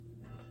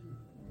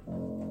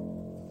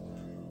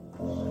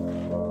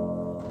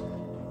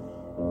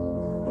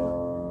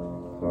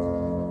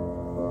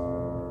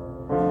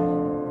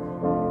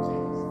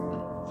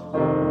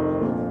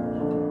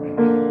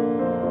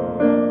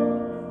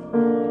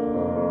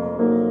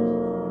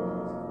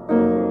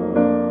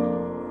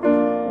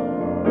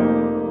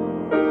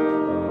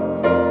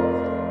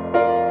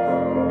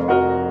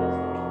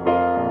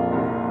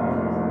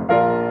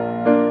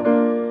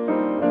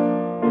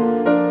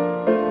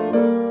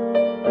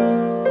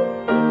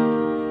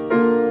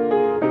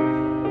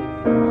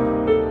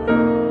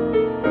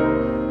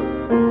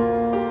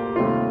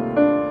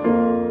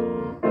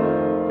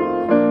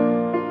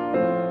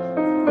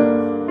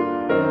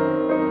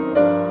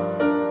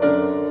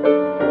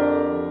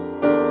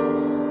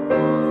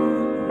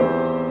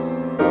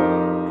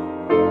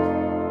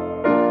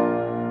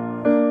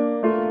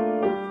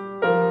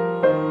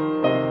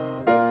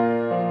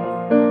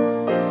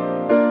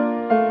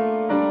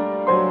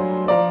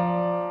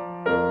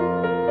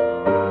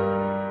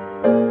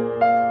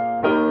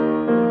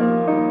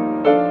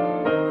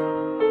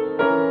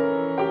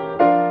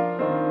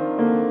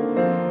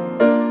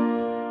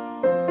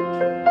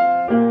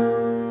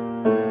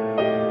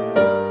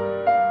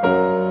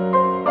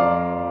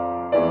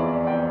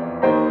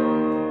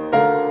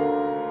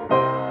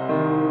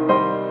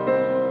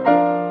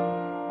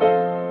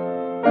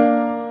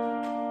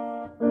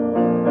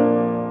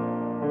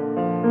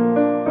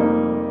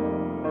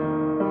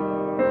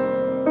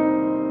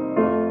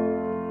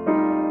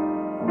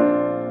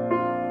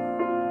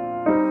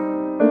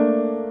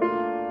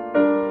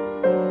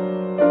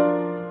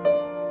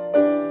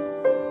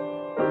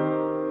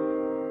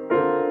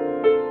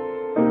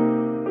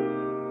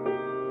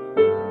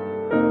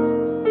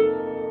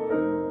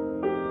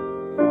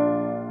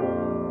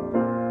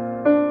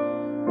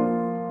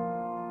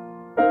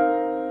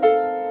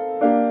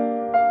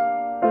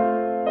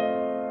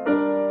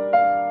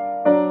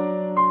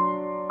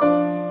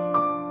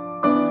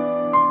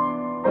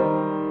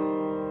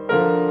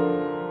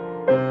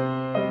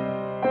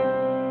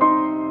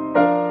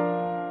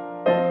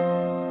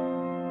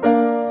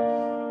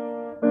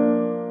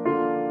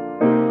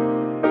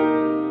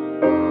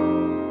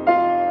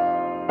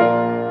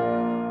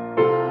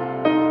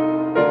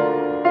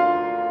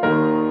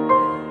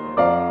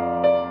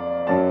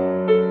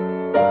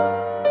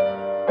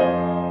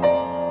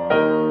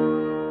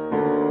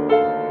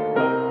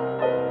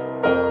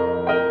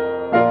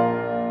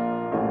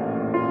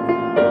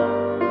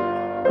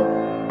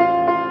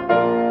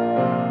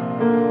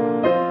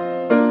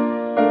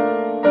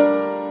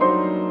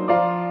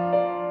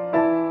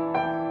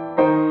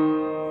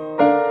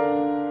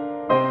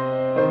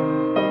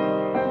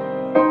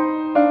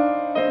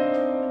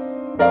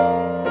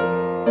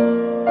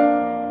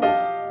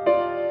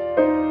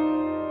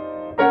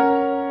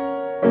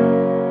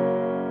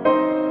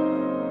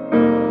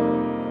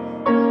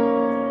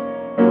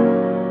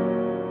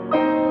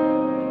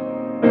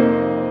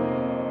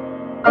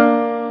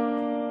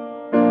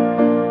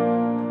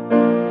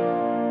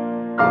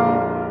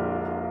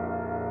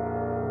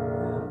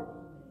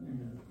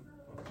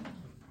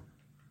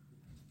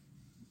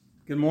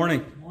Good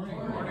morning.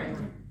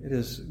 It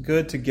is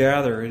good to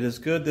gather. It is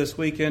good this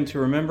weekend to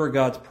remember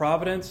God's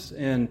providence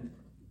in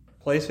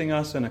placing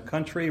us in a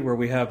country where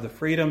we have the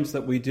freedoms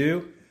that we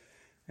do,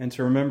 and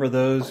to remember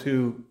those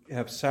who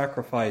have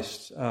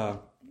sacrificed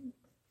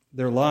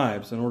their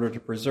lives in order to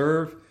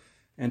preserve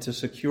and to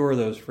secure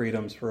those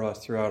freedoms for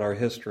us throughout our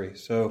history.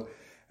 So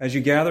as you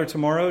gather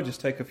tomorrow,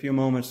 just take a few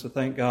moments to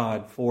thank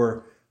God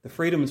for the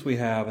freedoms we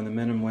have and the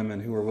men and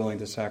women who are willing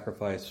to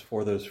sacrifice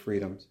for those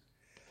freedoms.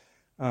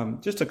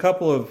 Just a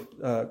couple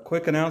of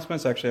quick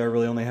announcements. Actually, I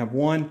really only have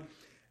one,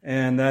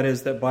 and that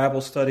is that Bible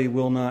study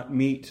will not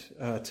meet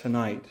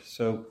tonight.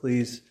 So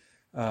please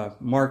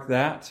mark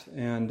that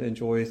and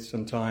enjoy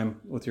some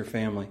time with your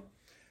family.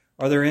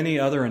 Are there any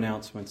other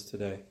announcements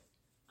today?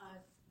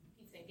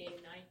 Pizza and game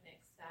night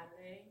next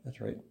Saturday.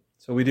 That's right.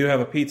 So we do have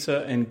a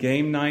pizza and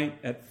game night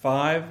at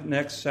 5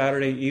 next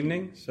Saturday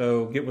evening.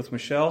 So get with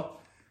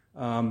Michelle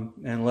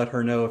and let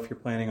her know if you're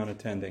planning on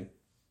attending.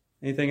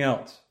 Anything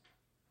else?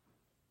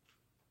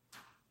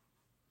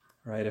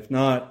 All right, if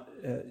not,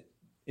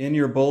 in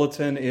your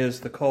bulletin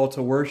is the call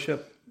to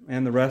worship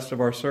and the rest of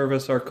our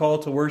service. Our call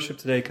to worship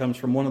today comes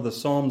from one of the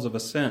Psalms of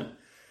Ascent,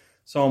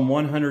 Psalm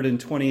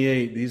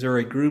 128. These are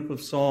a group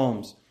of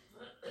psalms,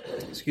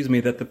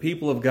 that the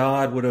people of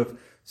God would have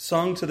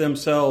sung to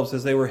themselves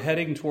as they were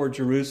heading toward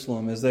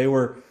Jerusalem, as they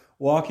were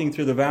walking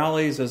through the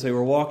valleys, as they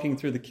were walking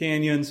through the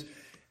canyons,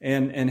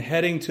 and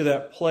heading to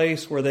that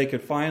place where they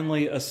could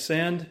finally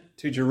ascend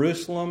to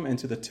Jerusalem and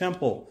to the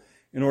temple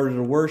in order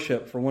to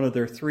worship for one of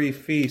their 3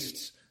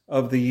 feasts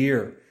of the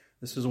year.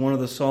 This is one of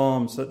the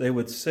psalms that they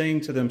would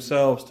sing to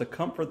themselves to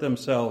comfort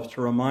themselves,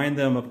 to remind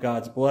them of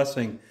God's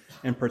blessing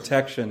and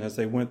protection as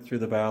they went through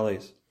the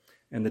valleys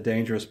and the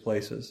dangerous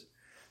places.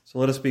 So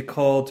let us be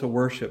called to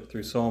worship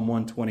through Psalm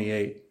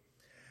 128.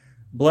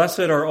 Blessed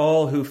are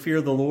all who fear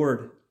the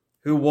Lord,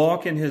 who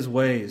walk in his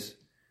ways.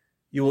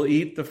 You will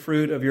eat the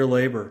fruit of your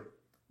labor.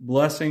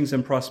 Blessings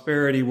and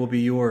prosperity will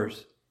be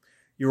yours.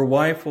 Your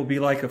wife will be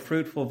like a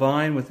fruitful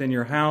vine within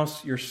your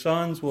house. Your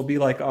sons will be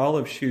like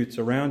olive shoots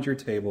around your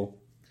table.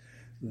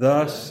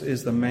 Thus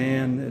is the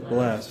man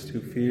blessed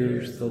who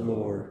fears the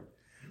Lord.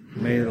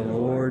 May the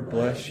Lord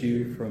bless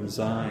you from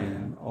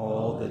Zion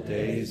all the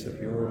days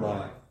of your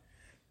life.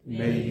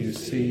 May you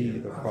see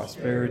the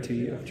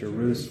prosperity of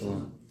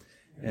Jerusalem,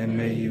 and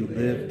may you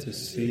live to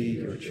see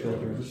your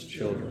children's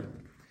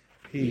children.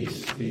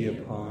 Peace be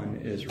upon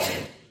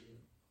Israel.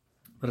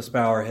 Let us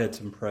bow our heads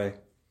and pray.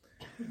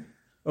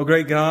 O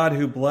great God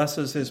who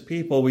blesses his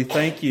people, we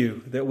thank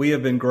you that we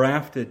have been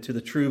grafted to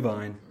the true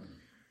vine.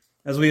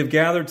 As we have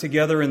gathered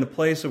together in the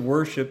place of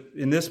worship,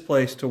 in this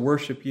place to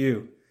worship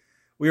you,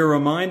 we are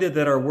reminded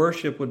that our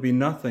worship would be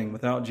nothing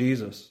without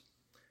Jesus,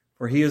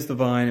 for he is the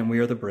vine and we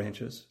are the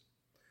branches.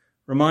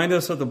 Remind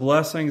us of the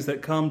blessings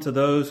that come to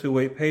those who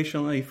wait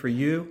patiently for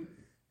you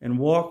and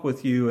walk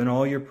with you in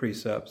all your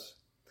precepts.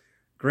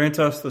 Grant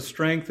us the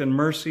strength and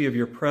mercy of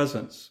your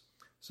presence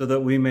so that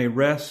we may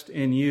rest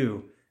in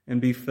you and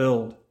be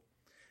filled.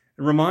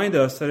 And remind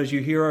us that as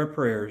you hear our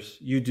prayers,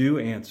 you do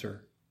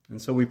answer.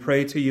 And so we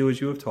pray to you as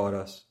you have taught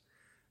us.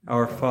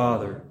 Our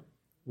Father,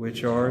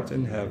 which art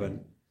in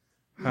heaven,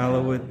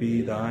 hallowed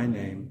be thy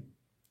name.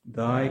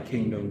 Thy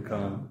kingdom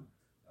come,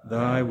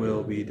 thy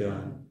will be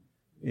done,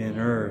 in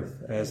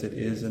earth as it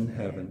is in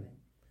heaven.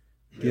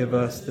 Give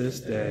us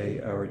this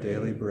day our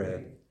daily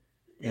bread,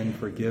 and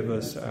forgive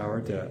us our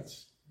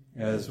debts,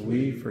 as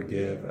we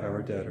forgive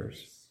our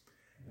debtors.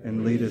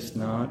 And lead us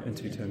not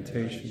into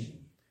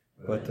temptation,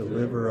 but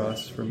deliver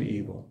us from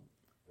evil.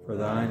 For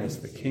thine is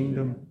the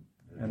kingdom,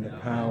 and the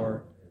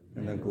power,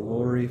 and the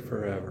glory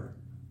forever.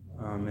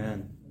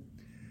 Amen.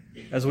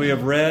 As we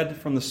have read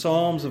from the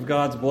Psalms of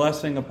God's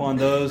blessing upon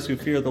those who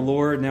fear the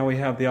Lord, now we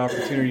have the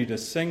opportunity to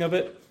sing of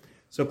it.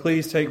 So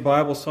please take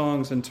Bible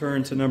songs and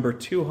turn to number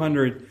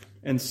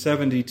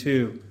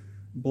 272,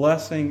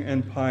 Blessing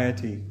and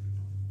Piety.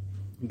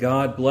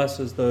 God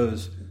blesses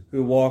those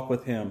who walk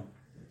with him.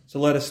 So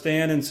let us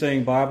stand and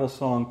sing Bible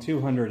Song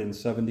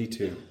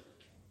 272.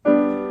 Thank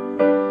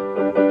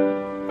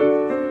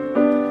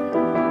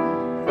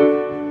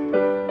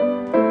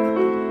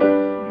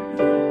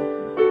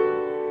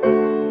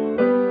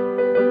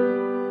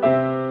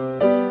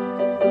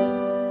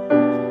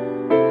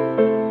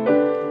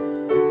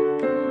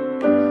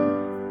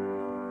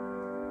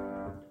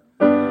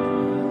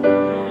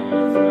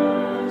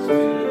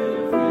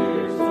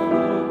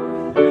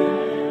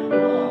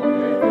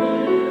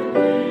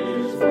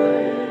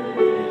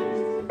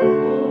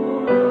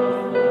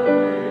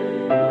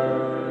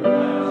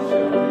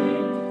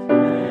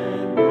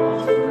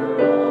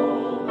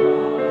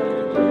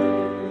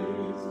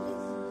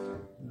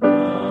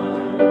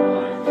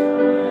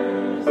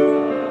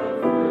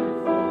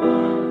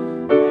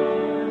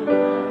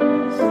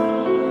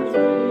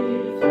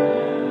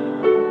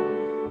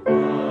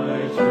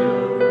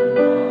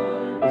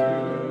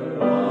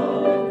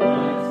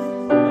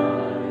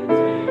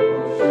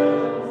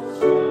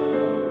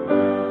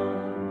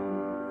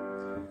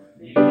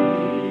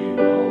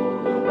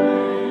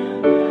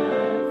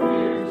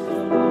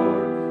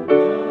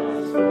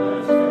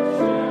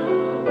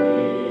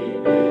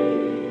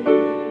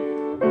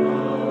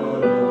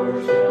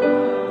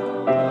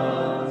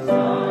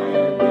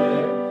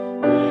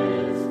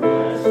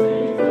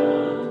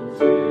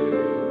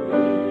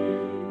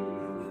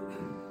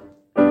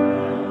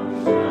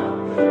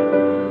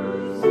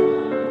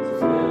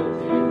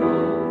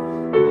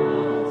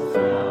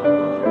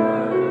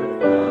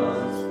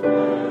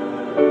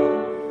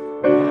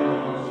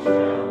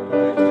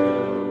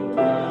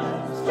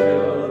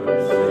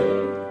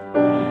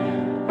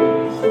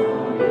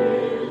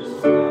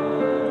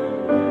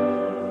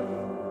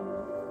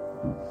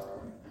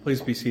Please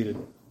be seated.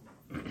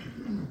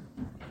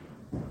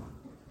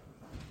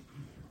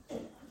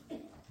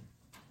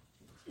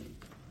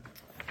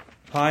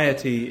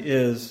 Piety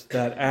is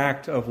that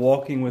act of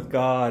walking with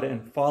God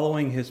and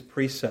following His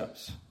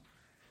precepts.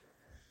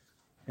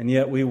 And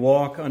yet we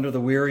walk under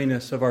the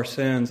weariness of our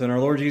sins. And our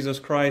Lord Jesus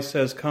Christ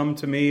says, "Come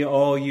to me,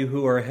 all you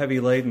who are heavy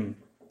laden,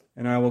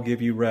 and I will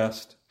give you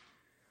rest."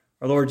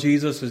 Our Lord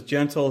Jesus is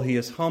gentle, He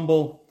is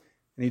humble,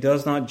 and He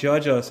does not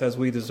judge us as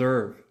we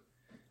deserve.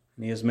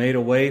 And He has made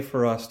a way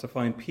for us to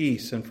find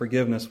peace and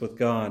forgiveness with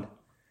God.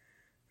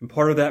 And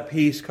part of that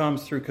peace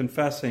comes through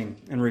confessing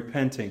and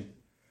repenting.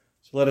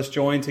 So let us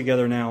join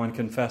together now and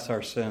confess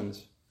our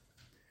sins.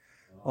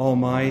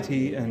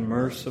 Almighty and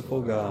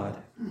merciful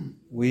God,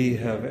 we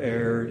have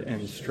erred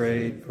and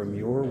strayed from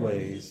your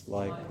ways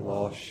like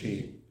lost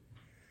sheep.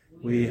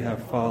 We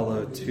have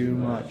followed too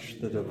much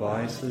the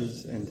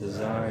devices and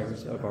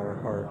desires of our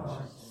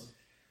hearts.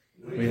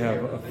 We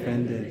have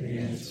offended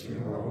against your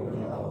holy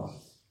laws.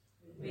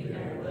 We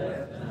have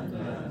left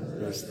undone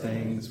those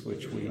things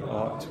which we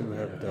ought to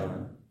have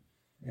done,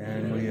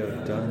 and we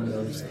have done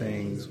those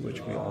things which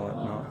we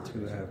ought not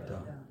to have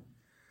done.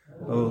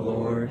 O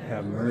Lord,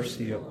 have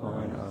mercy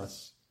upon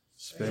us.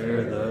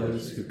 Spare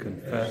those who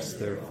confess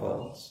their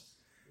faults.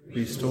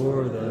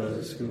 Restore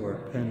those who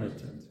are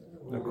penitent,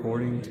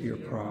 according to your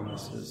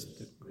promises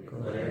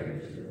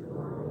declared to the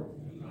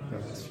world,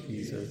 Christ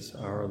Jesus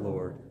our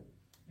Lord.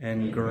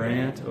 And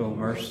grant, O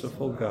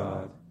merciful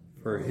God,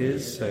 for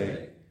His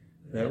sake,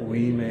 that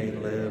we may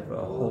live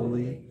a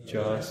holy,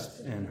 just,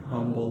 and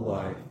humble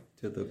life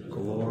to the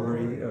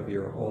glory of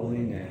your holy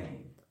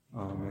name.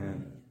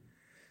 Amen.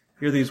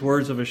 Hear these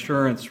words of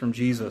assurance from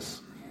Jesus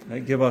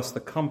that give us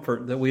the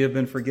comfort that we have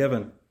been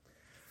forgiven.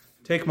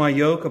 Take my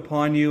yoke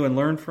upon you and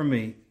learn from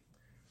me,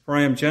 for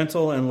I am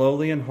gentle and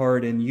lowly in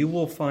heart, and you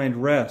will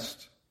find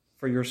rest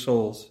for your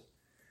souls.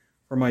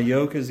 For my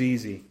yoke is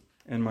easy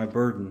and my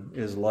burden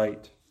is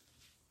light.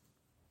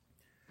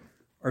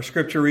 Our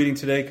scripture reading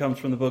today comes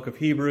from the book of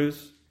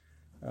Hebrews.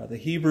 The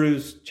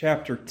Hebrews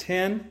chapter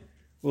 10.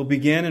 We'll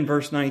begin in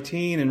verse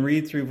 19 and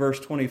read through verse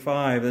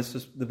 25. This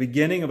is the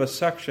beginning of a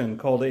section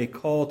called A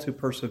Call to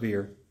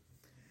Persevere.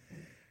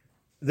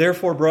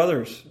 Therefore,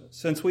 brothers,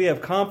 since we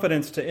have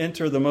confidence to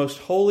enter the most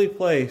holy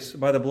place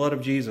by the blood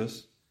of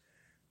Jesus,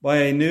 by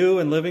a new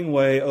and living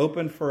way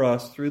opened for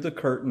us through the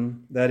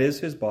curtain that is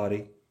His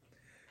body,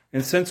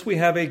 and since we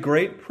have a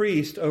great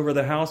priest over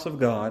the house of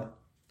God,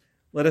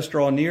 let us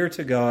draw near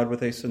to God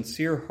with a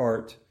sincere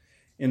heart,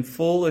 in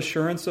full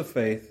assurance of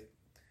faith,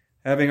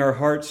 having our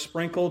hearts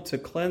sprinkled to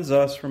cleanse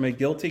us from a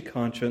guilty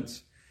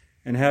conscience,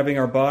 and having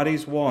our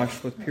bodies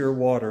washed with pure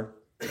water.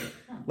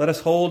 Let us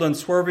hold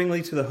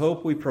unswervingly to the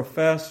hope we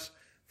profess,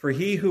 for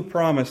He who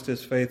promised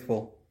is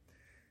faithful.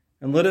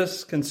 And let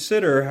us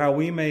consider how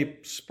we may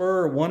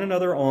spur one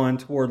another on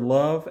toward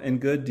love and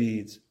good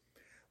deeds.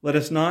 Let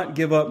us not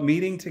give up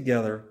meeting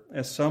together,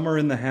 as some are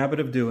in the habit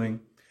of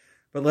doing,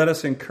 but let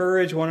us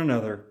encourage one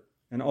another,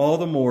 and all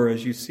the more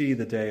as you see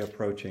the day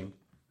approaching.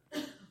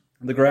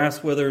 The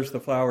grass withers, the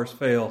flowers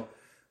fail,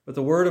 but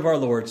the word of our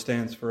Lord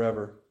stands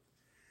forever.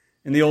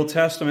 In the Old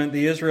Testament,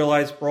 the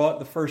Israelites brought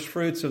the first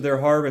fruits of their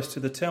harvest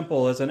to the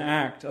temple as an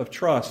act of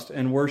trust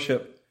and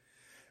worship.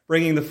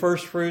 Bringing the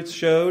first fruits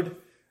showed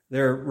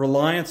their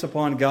reliance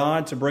upon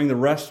God to bring the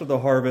rest of the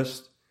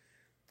harvest,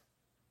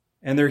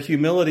 and their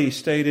humility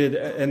stated,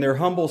 and their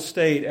humble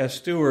state as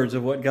stewards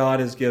of what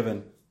God has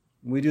given.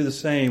 We do the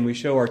same. We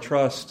show our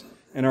trust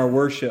and our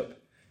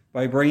worship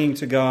by bringing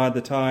to God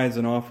the tithes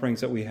and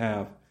offerings that we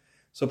have.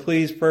 So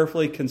please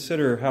prayerfully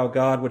consider how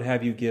God would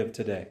have you give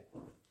today.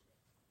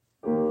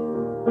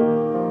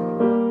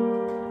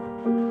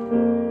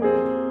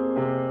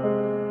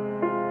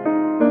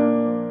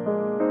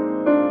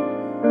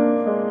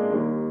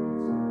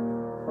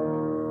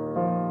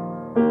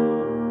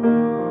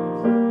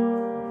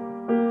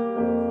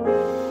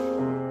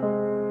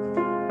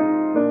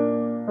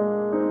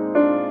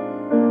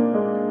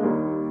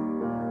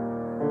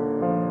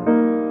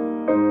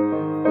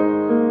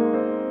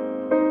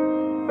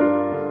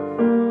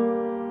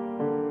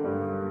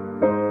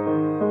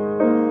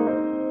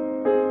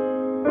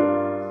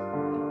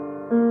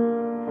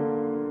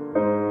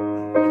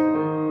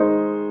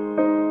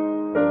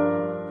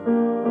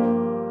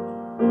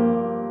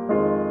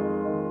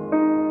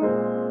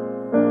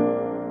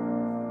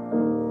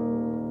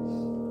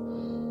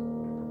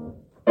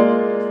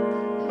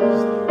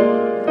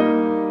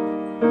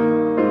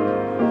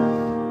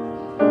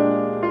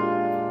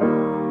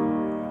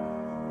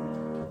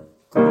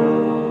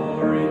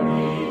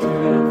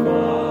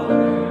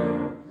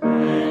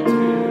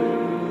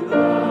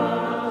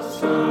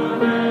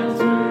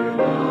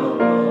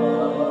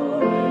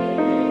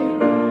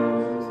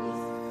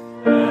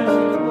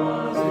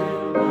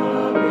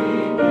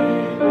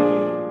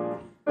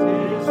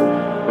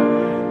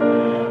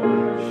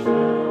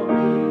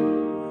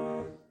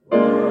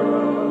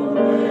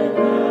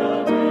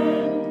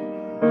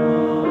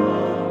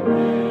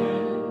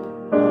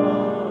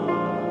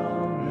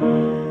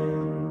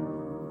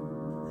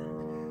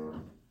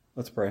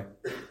 Let's pray.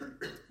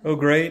 O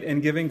great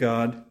and giving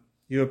God,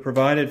 You have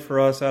provided for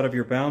us out of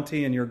your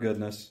bounty and your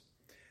goodness.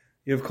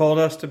 You have called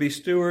us to be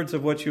stewards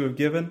of what you have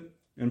given,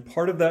 and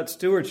part of that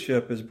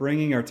stewardship is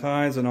bringing our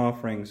tithes and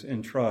offerings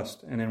in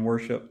trust and in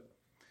worship.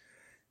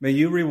 May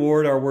you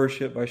reward our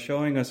worship by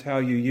showing us how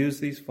you use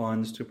these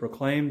funds to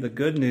proclaim the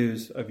good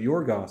news of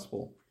your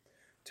gospel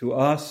to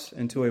us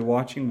and to a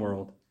watching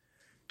world.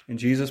 In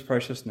Jesus'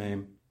 precious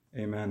name,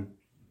 amen.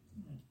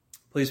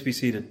 Please be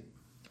seated.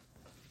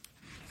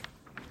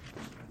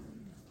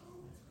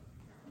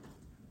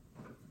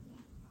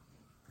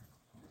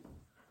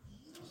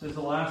 This is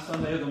the last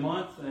Sunday of the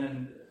month,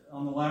 and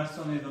on the last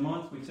Sunday of the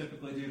month, we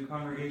typically do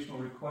congregational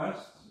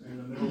requests in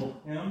the middle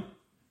hymn.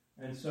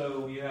 And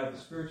so you have the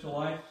spiritual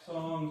life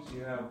songs,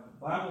 you have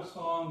Bible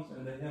songs,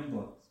 and the hymn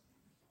book.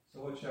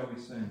 So what shall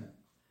we sing?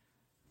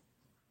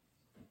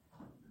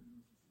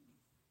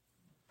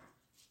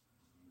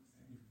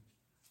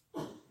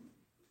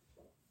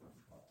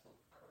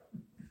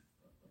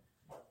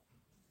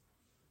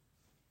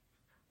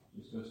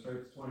 Just go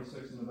straight to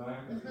 26 in the back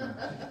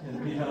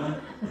and be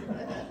done.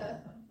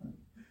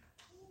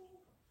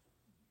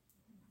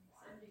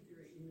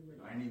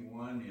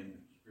 91 in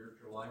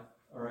spiritual life.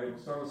 All right, we'll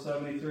start with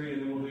 73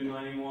 and then we'll do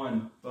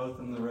 91, both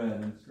in the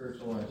red in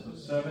spiritual life. So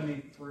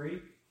 73.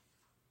 Is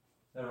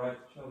that right,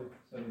 Shelby?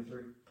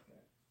 73?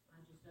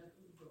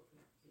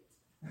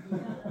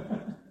 Okay.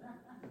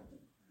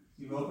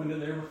 You've opened it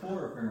there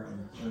before, apparently.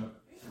 So.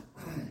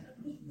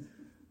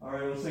 All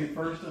right, we'll sing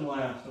first and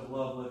last of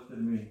Love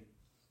Lifted Me.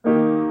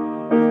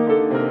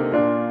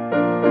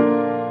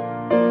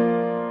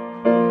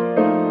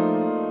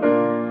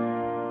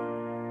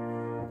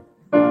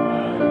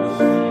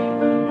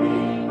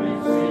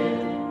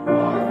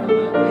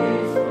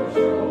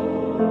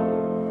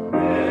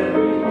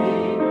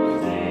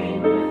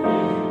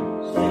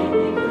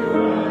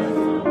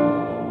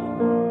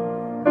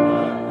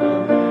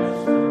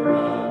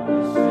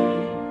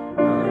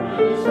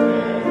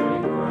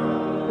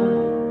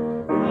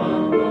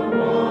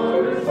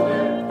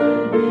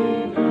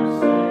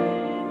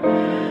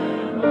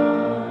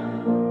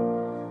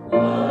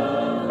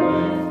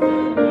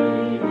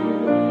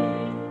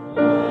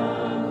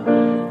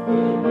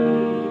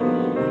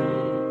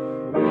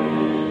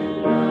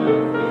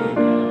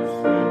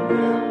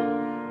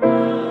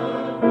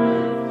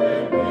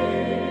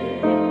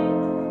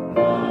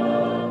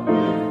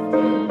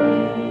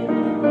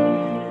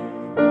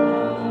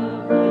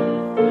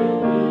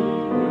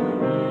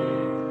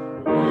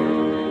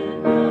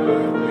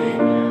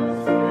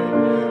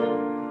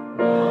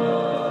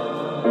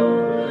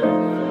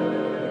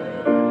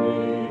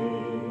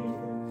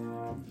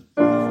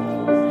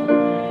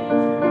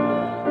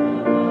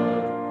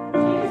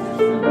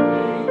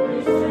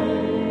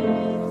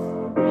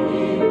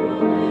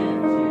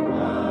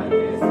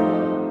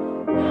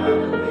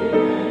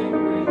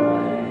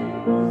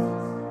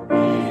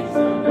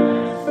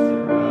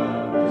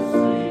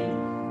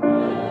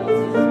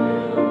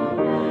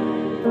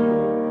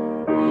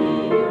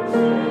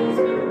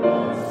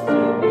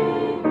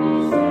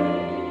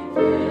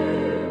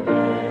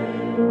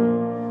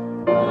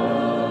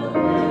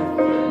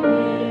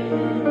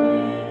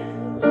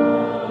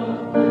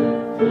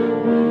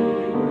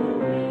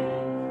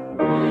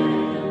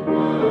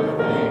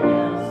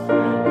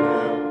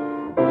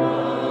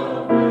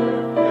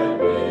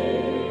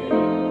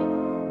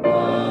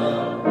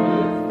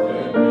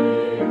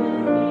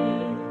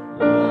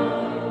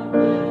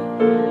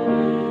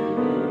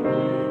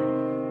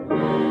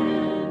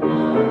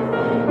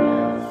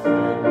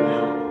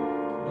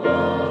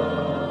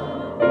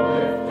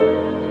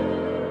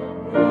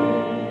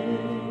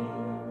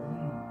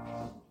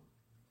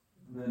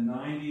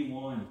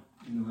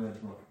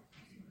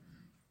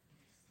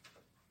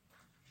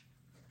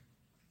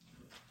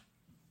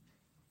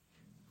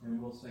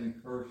 Sing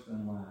first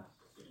and last.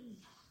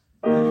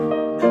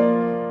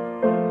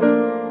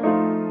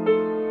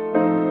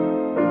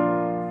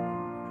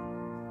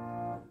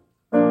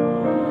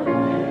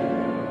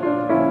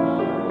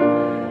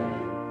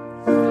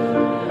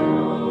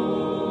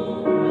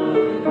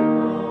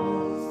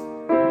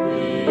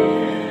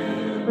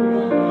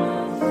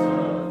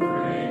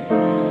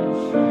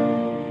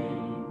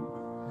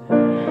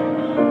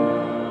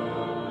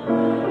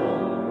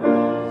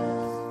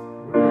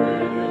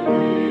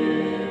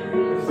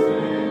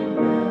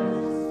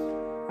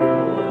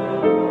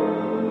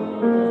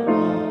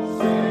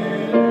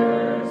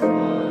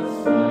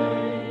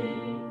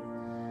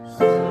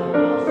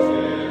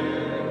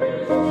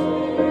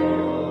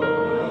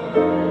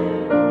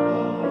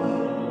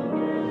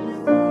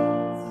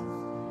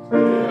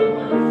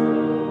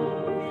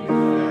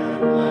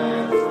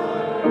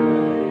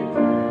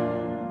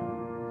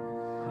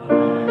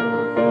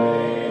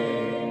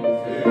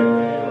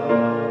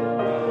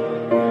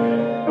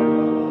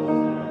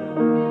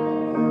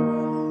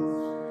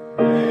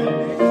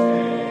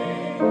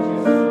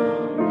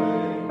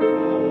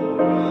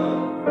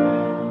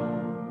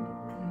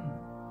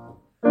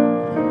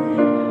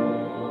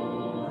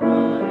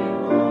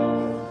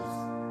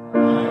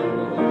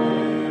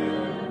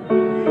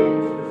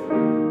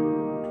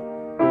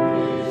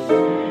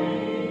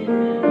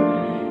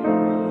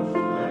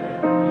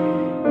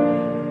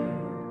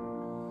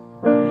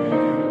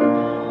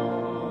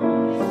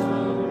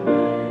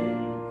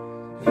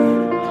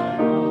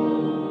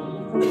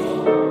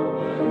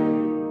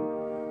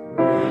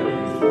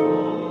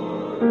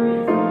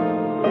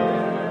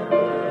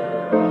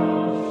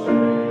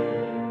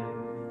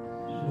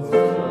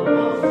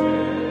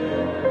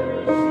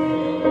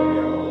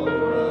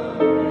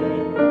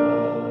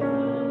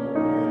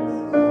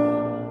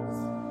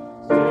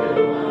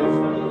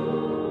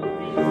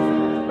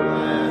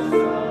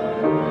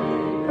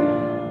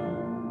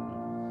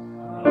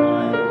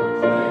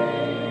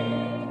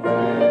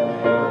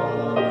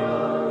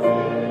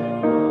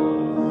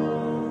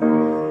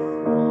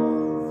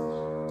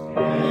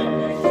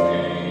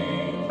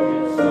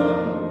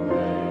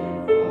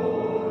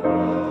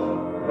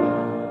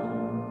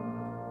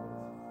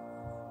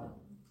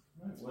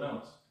 What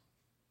else?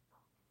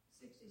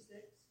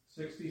 66.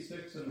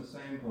 66 in the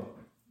same book.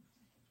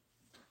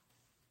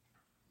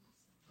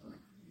 All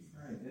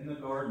right, in the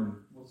garden.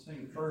 We'll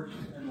sing first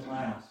and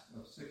last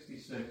of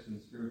 66 in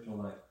Spiritual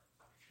Life.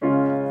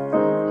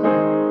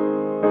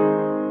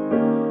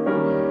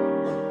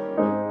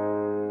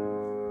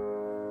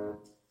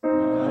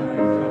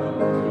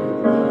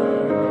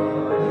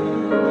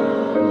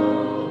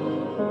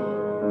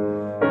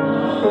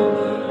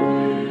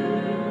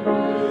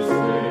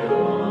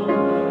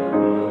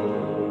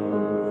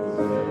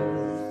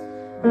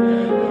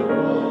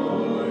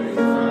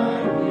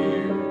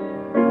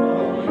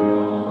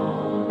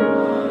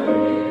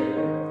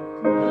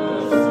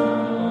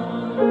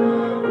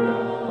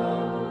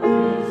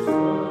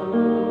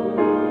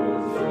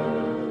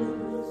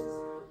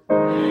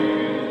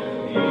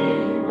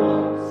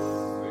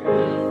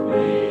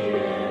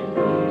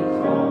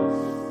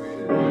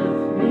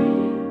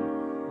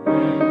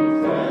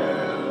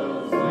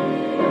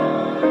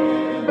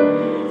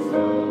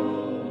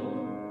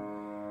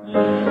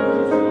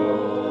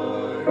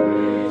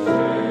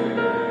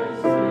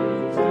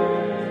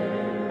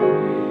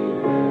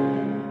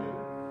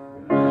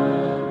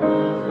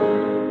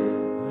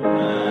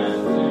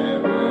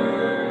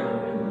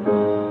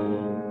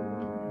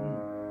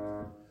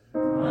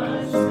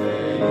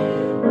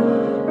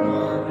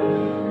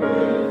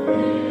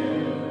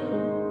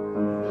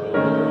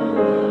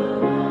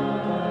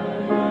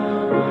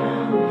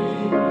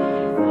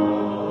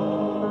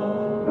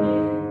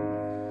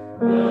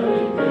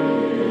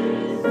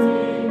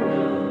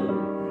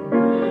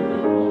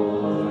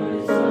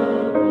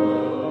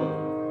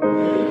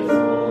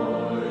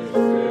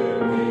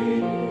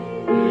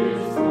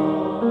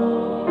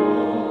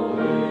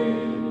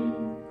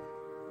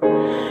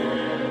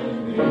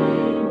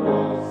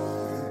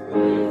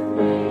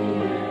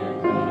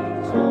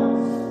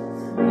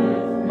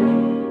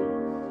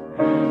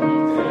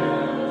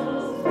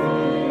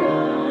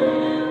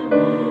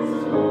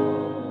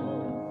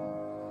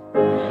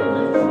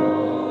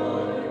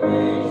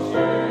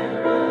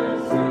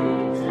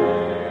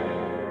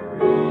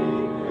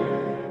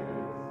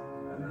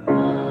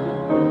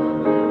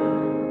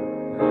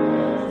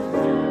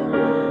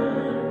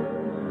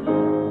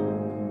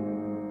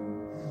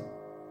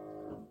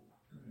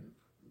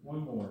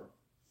 One more.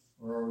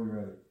 Or are we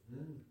ready?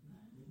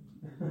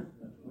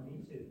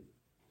 22.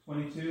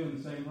 22 in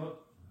the same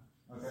book?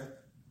 Okay.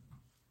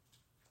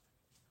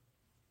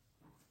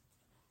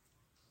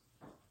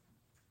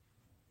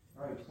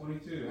 All right,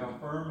 22. How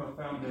firm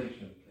a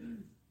foundation.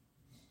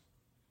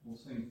 We'll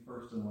sing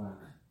first and last.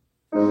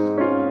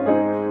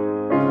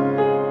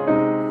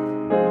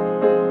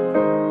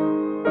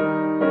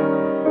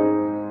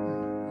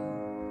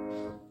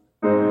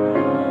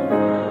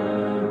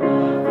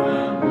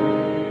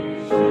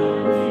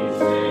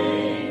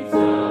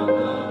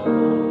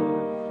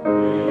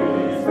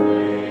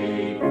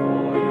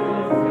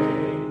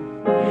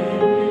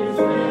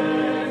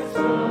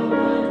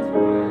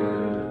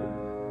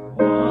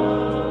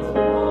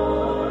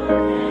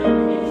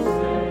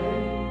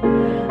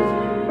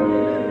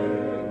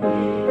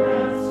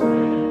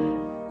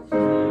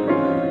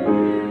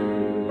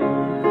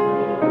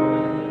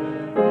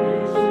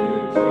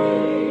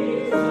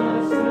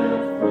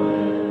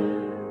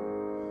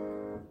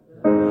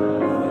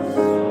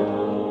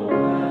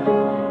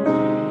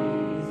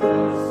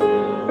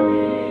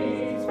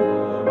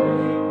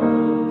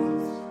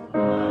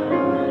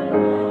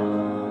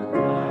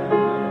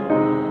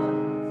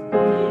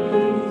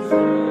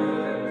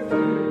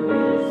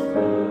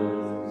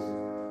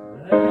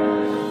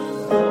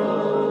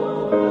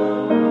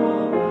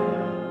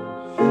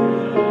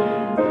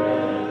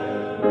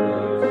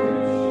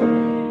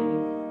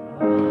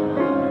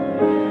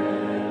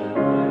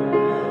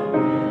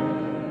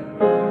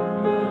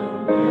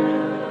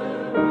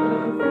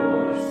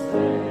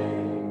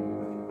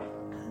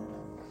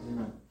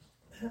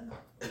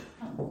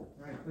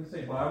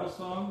 Bible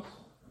songs,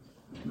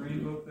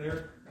 green book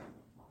there.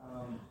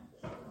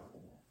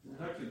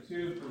 There's actually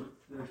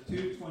there's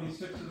two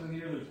 26s in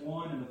here. There's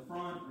one in the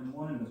front and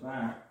one in the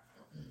back.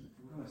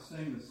 We're going to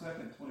sing the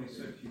second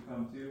 26 you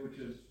come to, which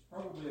is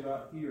probably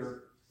about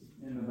here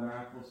in the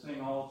back. We'll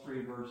sing all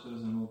three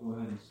verses and we'll go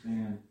ahead and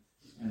stand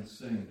and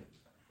sing.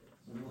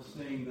 So we'll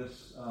sing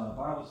this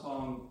Bible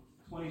song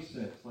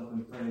 26, Let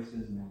Them Praise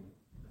His Name.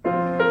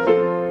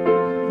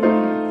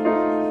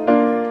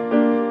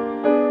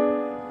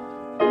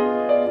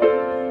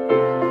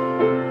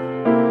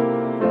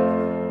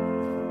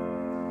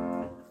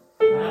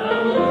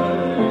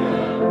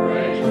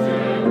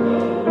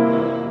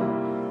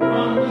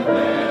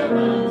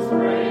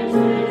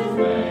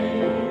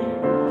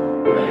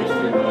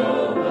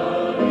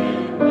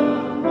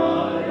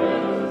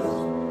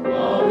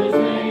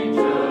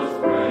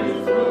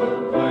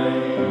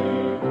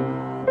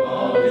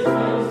 All his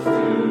house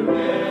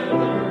together.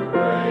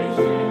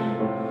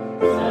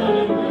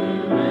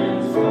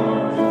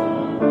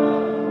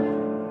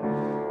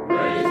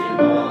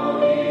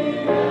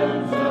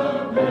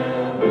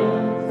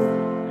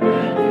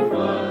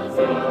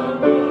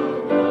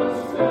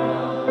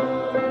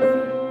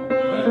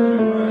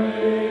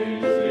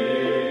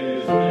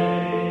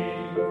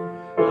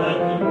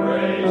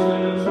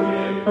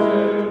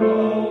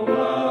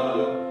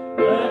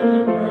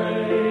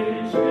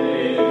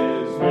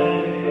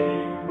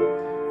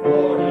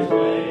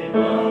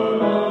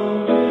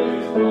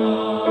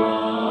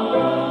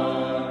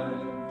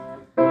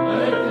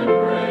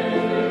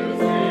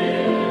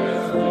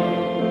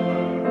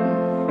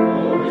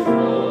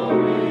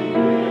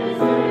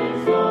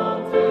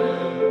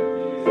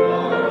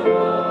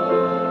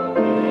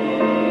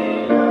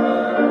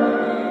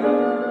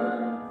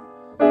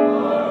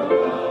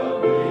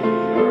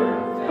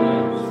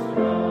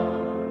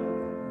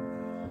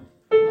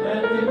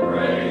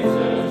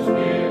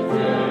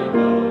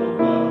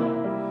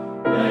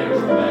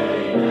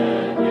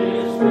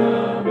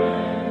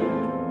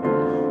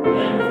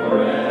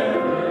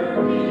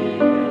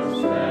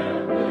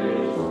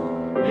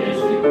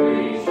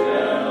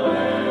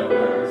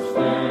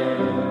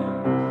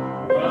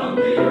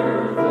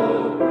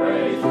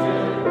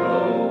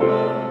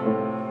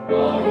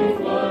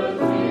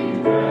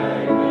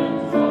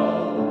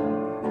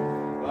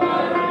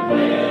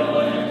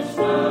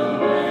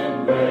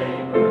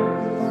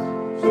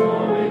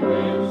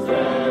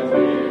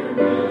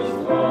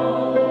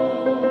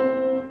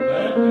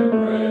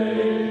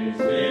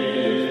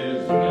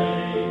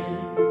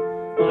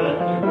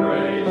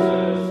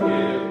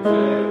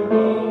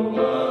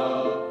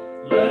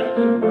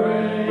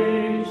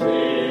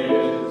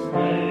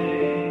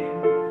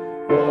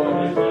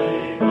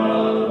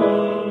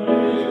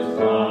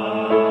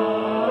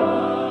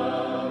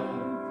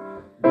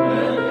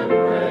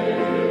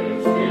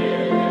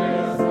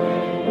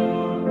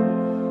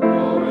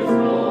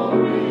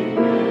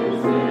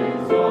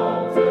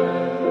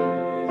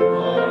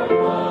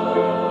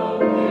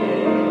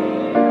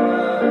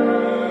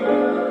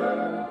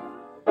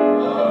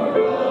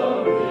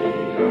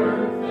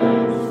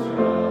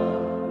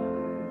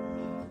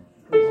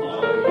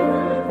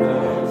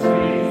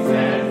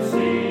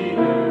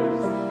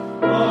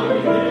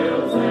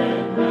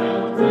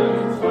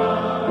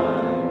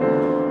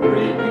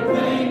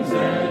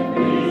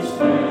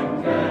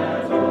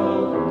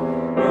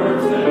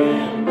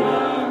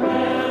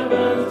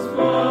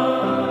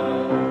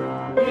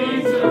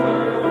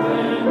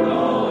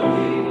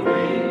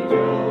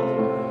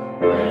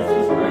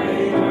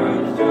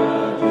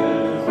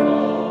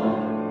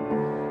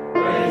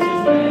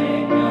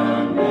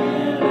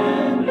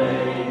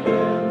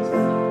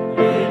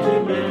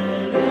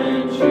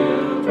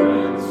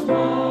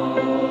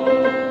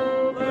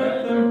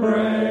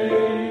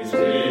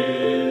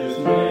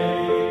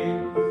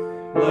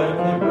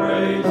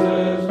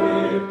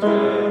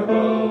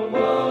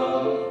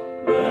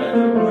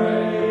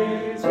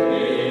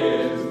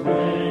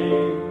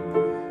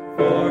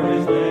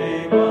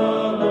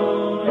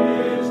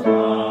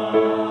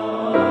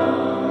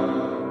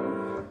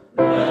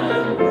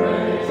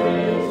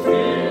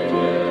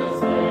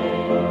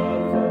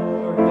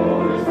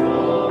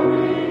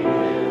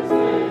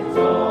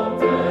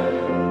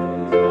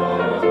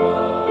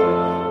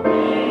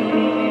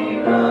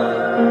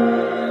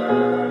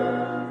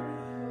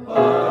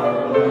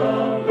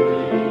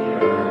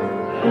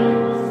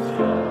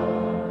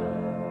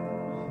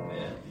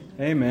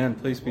 Amen.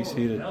 Please be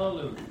seated.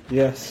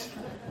 Yes.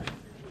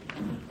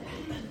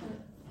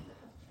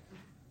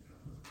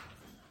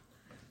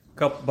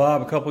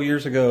 Bob, a couple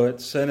years ago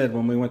at Synod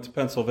when we went to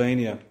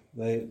Pennsylvania,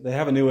 they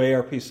have a new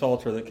ARP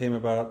Psalter that came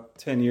about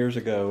 10 years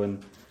ago,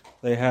 and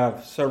they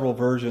have several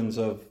versions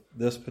of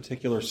this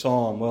particular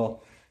psalm.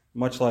 Well,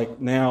 much like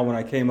now when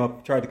I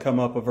tried to come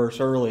up a verse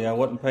early, I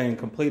wasn't paying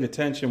complete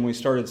attention when we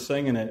started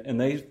singing it, and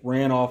they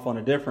ran off on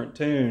a different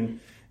tune,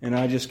 and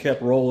I just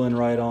kept rolling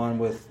right on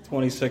with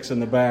 26 in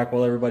the back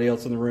while everybody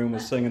else in the room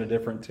was singing a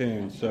different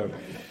tune. So,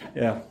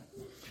 yeah.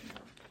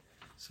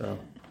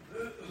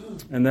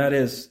 And that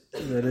is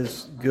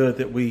good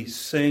that we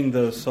sing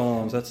those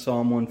psalms. That's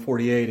Psalm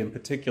 148 in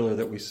particular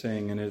that we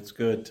sing, and it's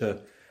good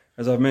to,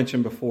 as I've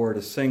mentioned before,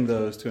 to sing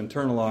those, to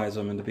internalize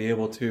them, and to be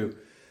able to,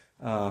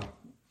 while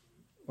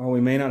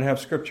we may not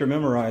have Scripture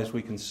memorized,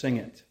 we can sing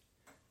it,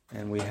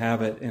 and we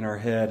have it in our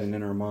head and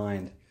in our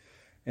mind.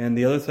 And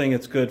the other thing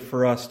it's good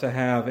for us to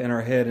have in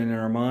our head and in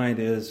our mind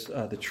is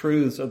the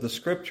truths of the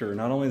Scripture,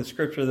 not only the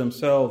Scripture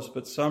themselves,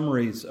 but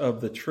summaries of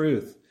the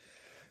truth.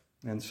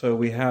 And so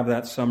we have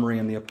that summary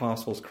in the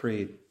Apostles'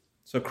 Creed.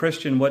 So,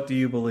 Christian, what do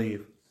you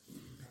believe?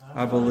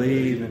 I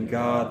believe in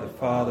God the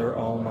Father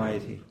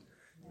Almighty,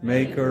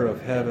 maker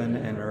of heaven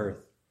and earth.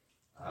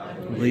 I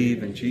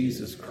believe in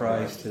Jesus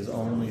Christ, His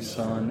only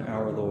Son,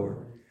 our Lord,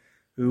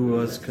 who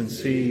was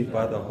conceived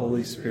by the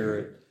Holy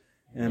Spirit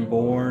and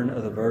born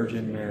of the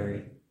Virgin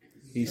Mary.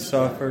 He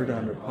suffered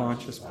under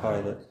Pontius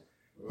Pilate,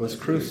 was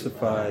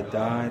crucified,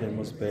 died, and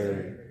was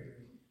buried.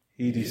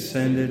 He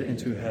descended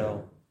into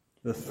hell.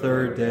 The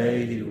third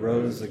day He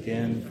rose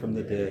again from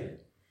the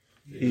dead.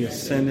 He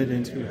ascended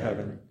into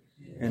heaven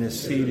and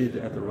is seated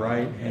at the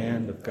right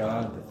hand of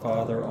God the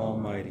Father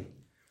Almighty.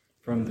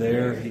 From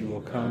there He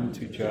will come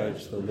to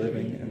judge the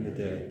living and the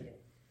dead.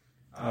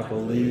 I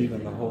believe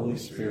in the Holy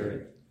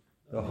Spirit,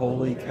 the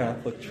Holy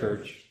Catholic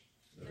Church,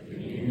 the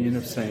communion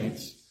of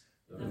saints,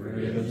 the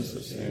forgiveness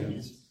of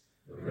sins,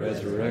 the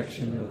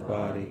resurrection of the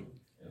body,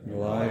 and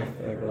life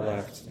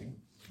everlasting.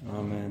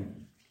 Amen.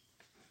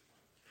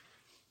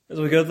 As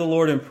we go to the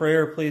Lord in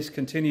prayer, please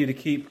continue to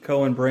keep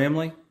Cohen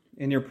Bramley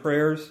in your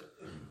prayers.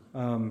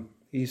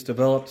 He's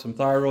developed some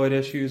thyroid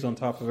issues on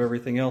top of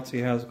everything else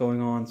he has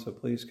going on, so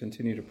please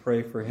continue to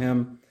pray for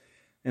him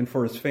and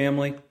for his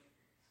family.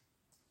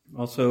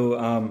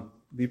 Also,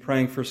 be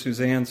praying for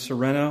Suzanne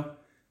Sereno.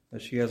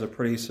 She has a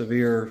pretty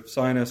severe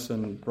sinus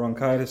and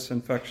bronchitis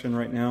infection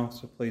right now,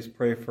 so please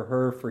pray for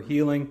her for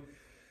healing.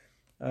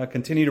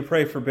 Continue to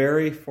pray for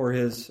Barry for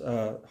his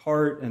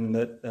heart and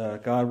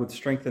that God would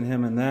strengthen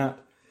him in that.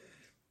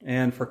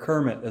 And for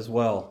Kermit as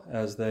well,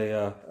 as they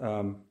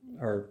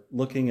are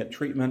looking at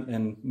treatment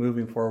and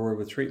moving forward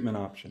with treatment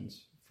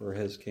options for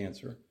his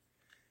cancer.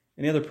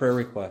 Any other prayer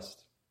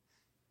requests?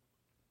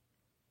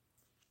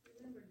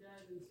 Remember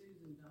Doug and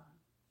Susan Dodd.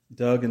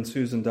 Doug and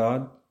Susan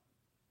Dodd.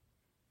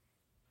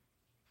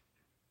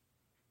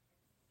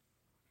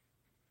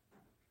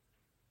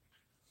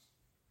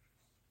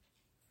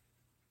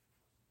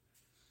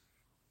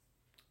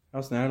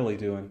 How's Natalie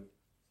doing?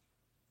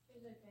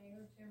 She's okay.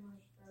 Her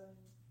tumor's growing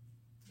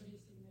pretty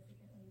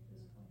significantly at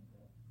this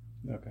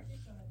point. Okay.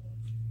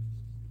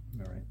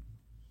 All right.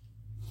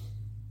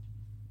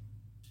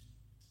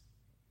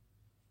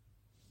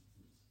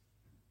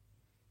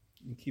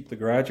 And keep the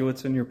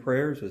graduates in your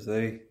prayers as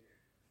they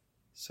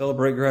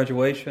celebrate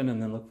graduation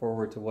and then look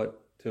forward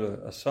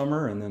to a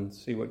summer and then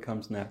see what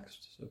comes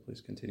next. So please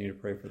continue to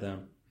pray for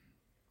them.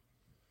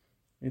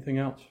 Anything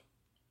else?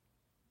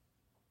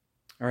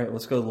 All right,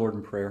 let's go to the Lord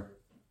in prayer.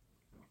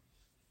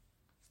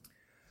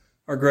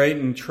 Our great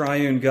and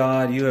triune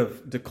God, you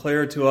have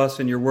declared to us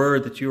in your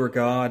word that you are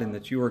God and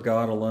that you are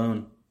God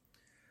alone.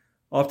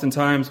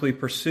 Oftentimes we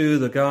pursue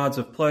the gods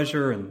of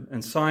pleasure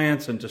and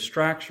science and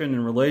distraction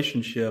and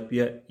relationship,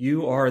 yet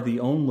you are the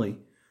only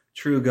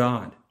true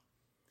God.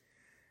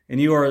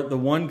 And you are the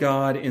one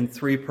God in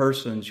three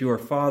persons. You are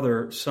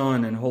Father,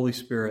 Son, and Holy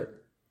Spirit.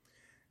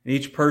 And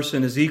each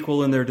person is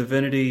equal in their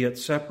divinity, yet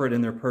separate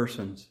in their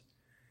persons.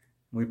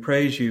 We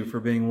praise you for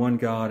being one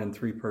God in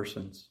three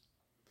persons.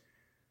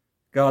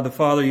 God the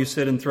Father, you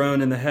sit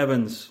enthroned in the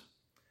heavens.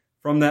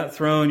 From that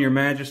throne, your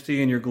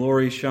majesty and your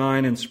glory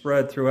shine and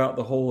spread throughout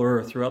the whole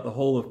earth, throughout the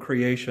whole of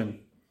creation.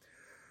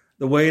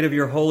 The weight of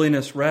your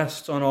holiness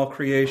rests on all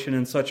creation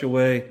in such a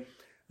way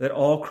that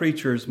all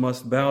creatures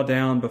must bow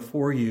down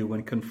before you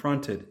when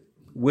confronted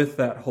with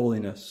that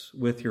holiness,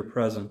 with your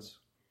presence.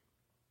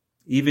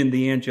 Even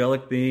the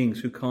angelic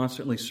beings who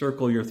constantly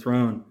circle your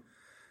throne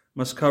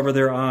must cover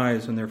their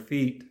eyes and their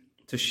feet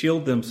to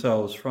shield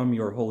themselves from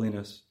your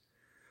holiness.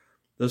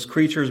 Those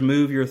creatures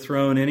move your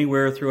throne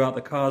anywhere throughout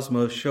the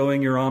cosmos,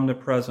 showing your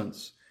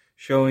omnipresence,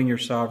 showing your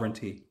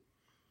sovereignty.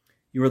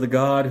 You are the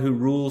God who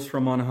rules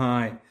from on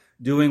high,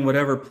 doing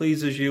whatever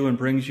pleases you and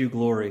brings you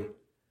glory.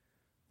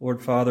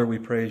 Lord Father, we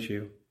praise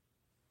you.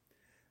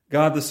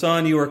 God the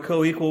Son, you are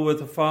co-equal with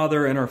the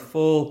Father and are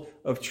full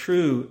of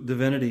true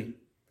divinity.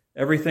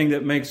 Everything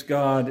that makes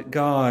God,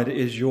 God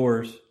is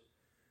yours.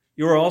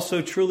 You are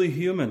also truly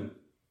human,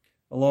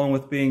 along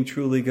with being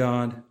truly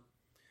God.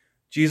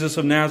 Jesus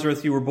of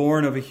Nazareth, you were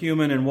born of a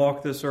human and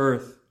walked this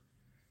earth.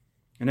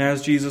 And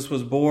as Jesus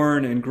was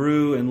born and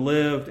grew and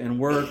lived and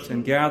worked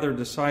and gathered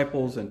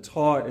disciples and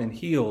taught and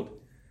healed,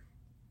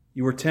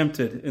 you were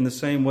tempted in the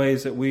same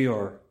ways that we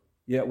are,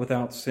 yet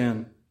without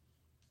sin.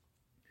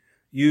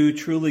 You,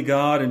 truly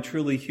God and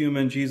truly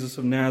human, Jesus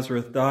of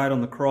Nazareth, died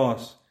on the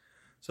cross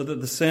so that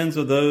the sins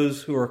of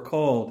those who are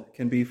called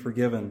can be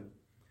forgiven.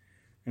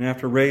 And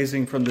after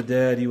raising from the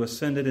dead, you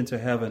ascended into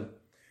heaven,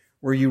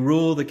 where you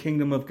rule the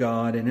kingdom of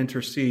God and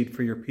intercede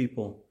for your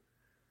people.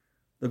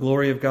 The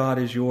glory of God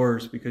is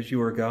yours because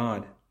you are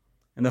God,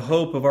 and the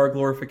hope of our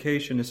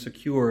glorification is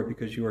secure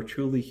because you are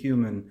truly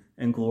human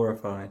and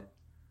glorified.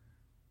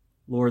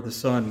 Lord the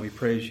Son, we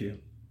praise you.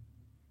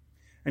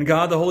 And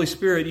God the Holy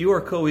Spirit, you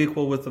are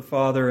co-equal with the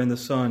Father and the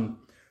Son,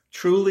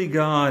 truly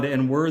God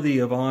and worthy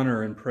of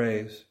honor and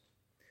praise.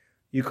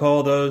 You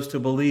call those to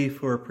belief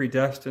who are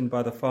predestined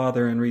by the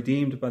Father and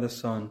redeemed by the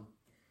Son.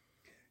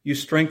 You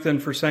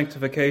strengthen for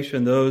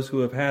sanctification those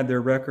who have had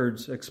their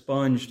records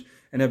expunged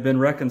and have been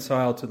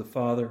reconciled to the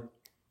Father.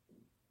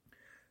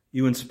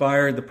 You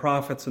inspired the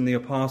prophets and the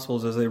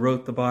apostles as they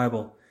wrote the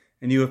Bible,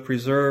 and you have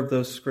preserved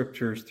those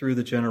scriptures through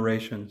the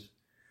generations.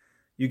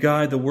 You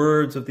guide the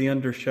words of the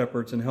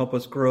under-shepherds and help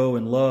us grow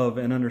in love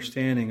and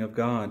understanding of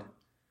God.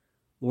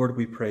 Lord,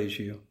 we praise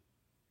you.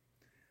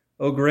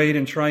 O great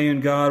and triune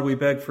God, we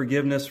beg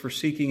forgiveness for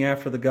seeking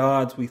after the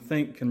gods we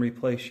think can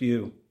replace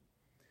you.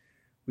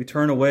 We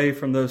turn away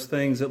from those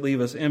things that leave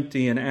us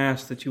empty and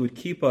ask that you would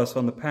keep us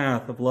on the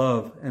path of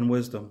love and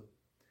wisdom.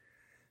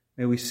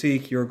 May we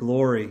seek your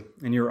glory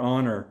and your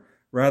honor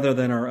rather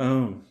than our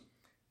own,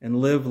 and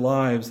live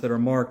lives that are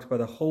marked by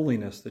the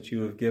holiness that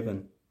you have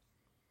given.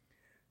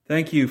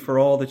 Thank you for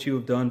all that you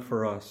have done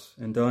for us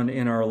and done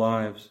in our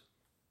lives.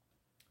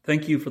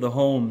 Thank you for the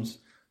homes,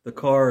 the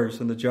cars,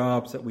 and the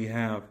jobs that we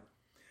have.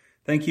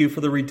 Thank you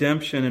for the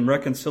redemption and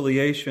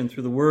reconciliation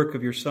through the work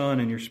of your Son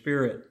and your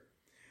Spirit.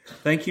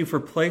 Thank you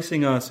for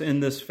placing us in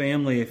this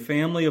family, a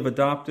family of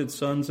adopted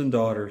sons and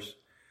daughters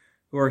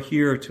who are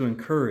here to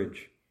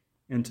encourage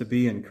and to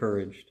be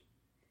encouraged.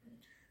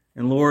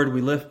 And Lord, we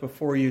lift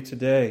before you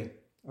today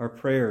our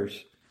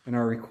prayers and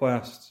our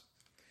requests.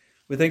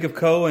 We think of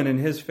Cohen and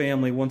his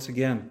family once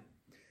again.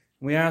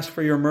 We ask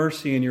for your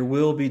mercy and your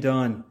will be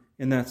done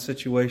in that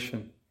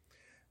situation.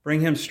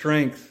 Bring him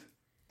strength.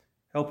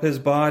 Help his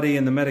body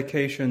and the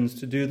medications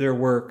to do their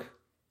work.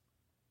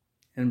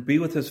 And be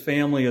with his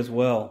family as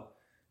well.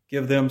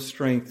 Give them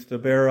strength to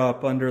bear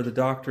up under the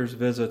doctor's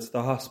visits,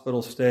 the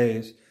hospital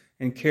stays,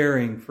 and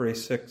caring for a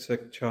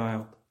sick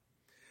child.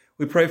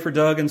 We pray for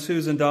Doug and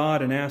Susan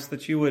Dodd and ask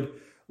that you would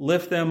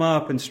lift them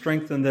up and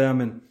strengthen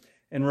them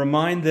and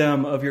remind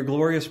them of your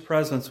glorious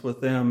presence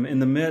with them in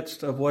the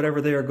midst of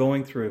whatever they are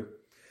going through.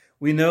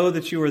 We know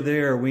that you are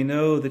there. We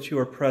know that you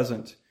are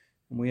present.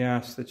 And we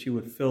ask that you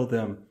would fill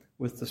them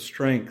with the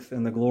strength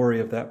and the glory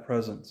of that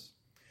presence.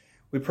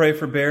 We pray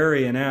for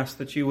Barry and ask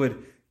that you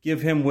would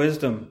give him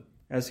wisdom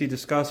as he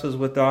discusses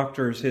with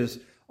doctors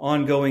his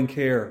ongoing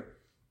care.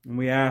 And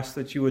we ask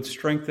that you would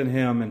strengthen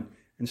him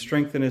and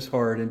strengthen his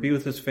heart and be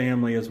with his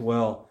family as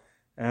well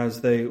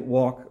as they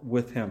walk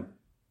with him.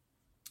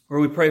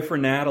 Lord, we pray for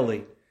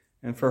Natalie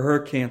and for her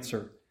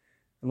cancer.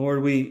 And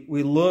Lord, we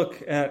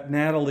look at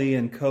Natalie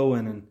and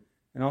Cohen,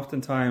 and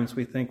oftentimes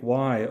we think,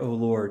 why, O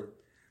Lord?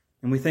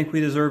 And we think we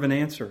deserve an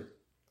answer.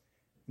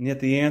 And yet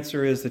the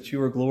answer is that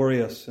you are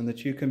glorious and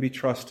that you can be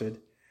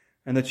trusted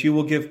and that you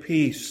will give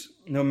peace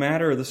no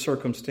matter the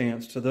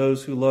circumstance to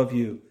those who love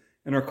you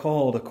and are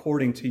called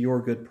according to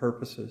your good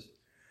purposes.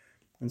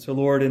 And so,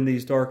 Lord, in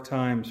these dark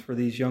times for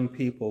these young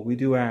people, we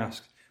do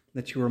ask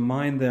that you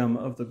remind them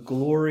of the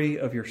glory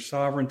of your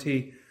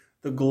sovereignty,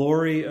 the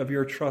glory of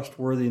your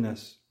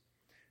trustworthiness,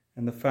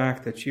 and the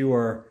fact that you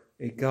are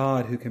a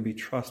God who can be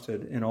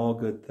trusted in all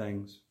good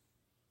things,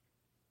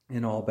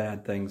 in all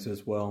bad things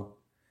as well.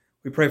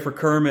 We pray for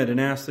Kermit and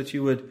ask that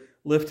you would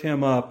lift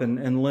him up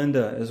and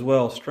Linda as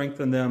well.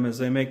 Strengthen them as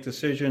they make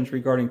decisions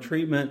regarding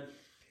treatment,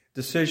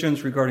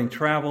 decisions regarding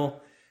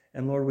travel.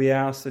 And Lord, we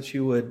ask that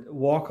you would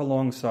walk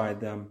alongside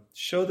them.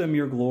 Show them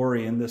your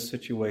glory in this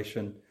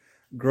situation.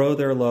 Grow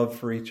their love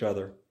for each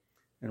other.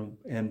 And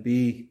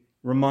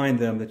remind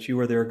them that you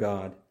are their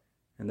God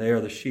and they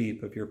are the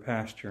sheep of your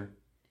pasture.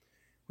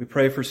 We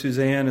pray for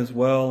Suzanne as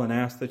well and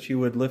ask that you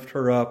would lift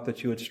her up,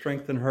 that you would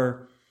strengthen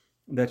her,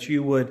 that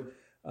you would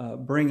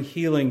bring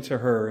healing to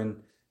her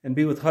and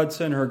be with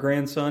Hudson, her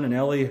grandson, and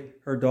Ellie,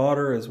 her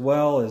daughter, as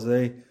well as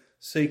they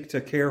seek to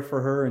care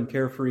for her and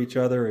care for each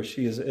other as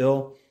she is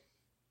ill.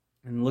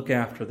 And look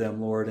after them,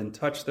 Lord, and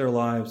touch their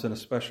lives in a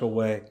special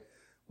way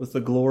with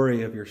the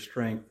glory of your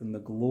strength and the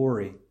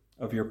glory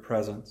of your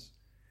presence.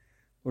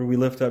 Lord, we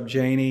lift up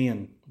Janie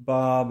and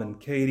Bob and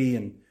Katie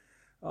and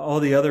all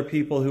the other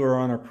people who are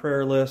on our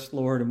prayer list,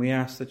 Lord, and we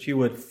ask that you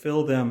would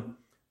fill them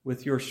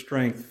with your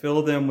strength,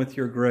 fill them with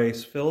your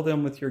grace, fill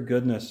them with your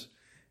goodness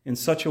in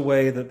such a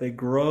way that they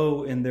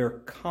grow in their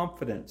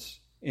confidence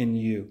in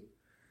you,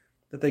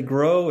 that they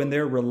grow in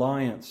their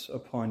reliance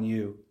upon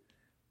you,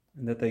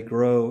 and that they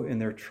grow in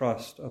their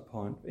trust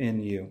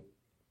in you.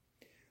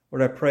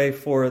 Lord, I pray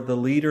for the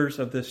leaders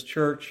of this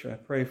church. I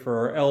pray for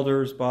our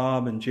elders,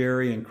 Bob and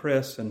Jerry and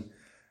Chris, and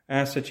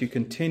ask that you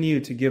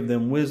continue to give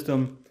them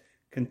wisdom,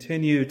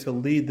 continue to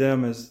lead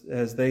them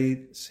as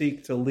they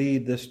seek to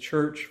lead this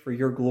church for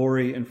your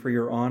glory and for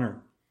your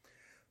honor.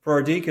 For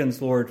our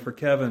deacons, Lord, for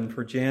Kevin,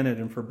 for Janet,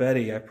 and for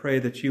Betty, I pray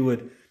that you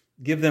would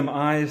give them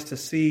eyes to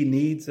see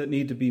needs that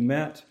need to be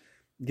met,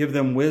 give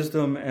them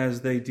wisdom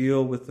as they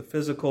deal with the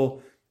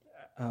physical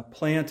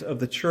plant of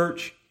the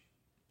church,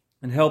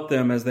 and help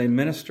them as they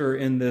minister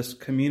in this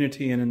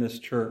community and in this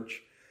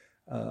church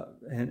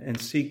and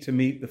seek to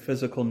meet the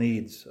physical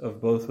needs of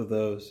both of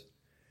those.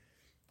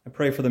 I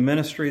pray for the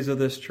ministries of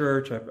this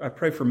church. I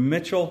pray for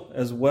Mitchell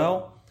as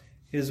well.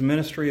 His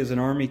ministry as an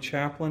Army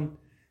chaplain.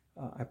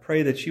 I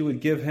pray that you would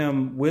give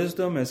him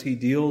wisdom as he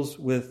deals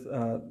with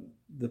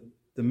the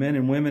men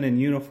and women in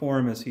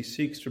uniform as he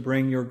seeks to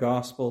bring your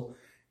gospel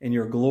and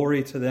your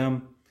glory to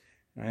them.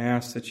 I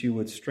ask that you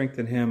would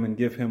strengthen him and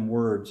give him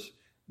words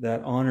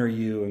that honor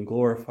you and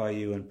glorify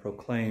you and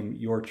proclaim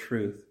your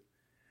truth.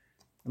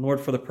 And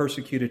Lord, for the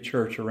persecuted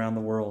church around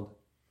the world,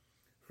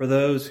 for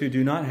those who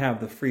do not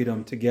have the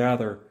freedom to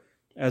gather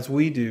as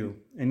we do,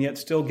 and yet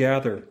still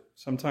gather,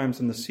 sometimes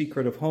in the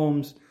secret of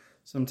homes,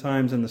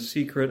 sometimes in the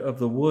secret of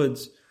the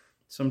woods,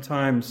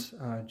 sometimes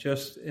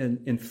just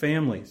in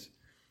families,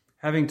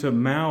 having to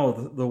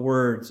mouth the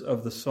words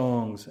of the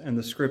songs and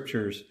the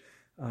scriptures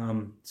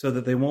so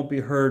that they won't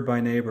be heard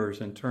by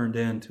neighbors and turned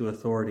in to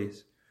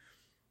authorities.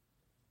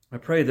 I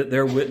pray that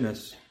their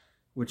witness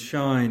would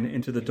shine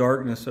into the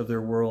darkness of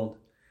their world,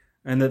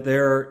 and that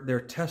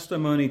their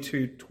testimony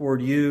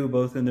toward you,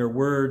 both in their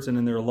words and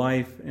in their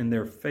life and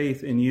their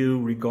faith in you,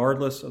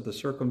 regardless of the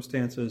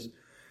circumstances,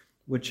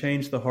 would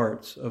change the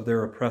hearts of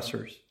their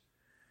oppressors.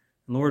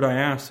 And Lord, I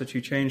ask that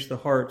you change the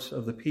hearts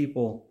of the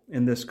people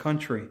in this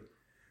country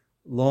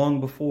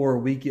long before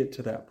we get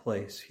to that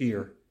place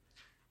here.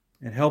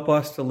 And help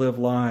us to live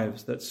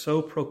lives that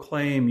so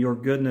proclaim your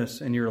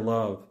goodness and your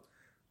love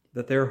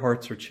that their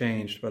hearts are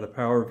changed by the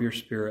power of your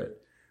Spirit,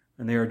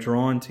 and they are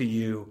drawn to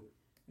you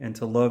and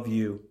to love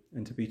you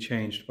and to be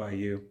changed by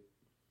you.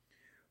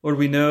 Lord,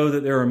 we know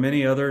that there are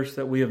many others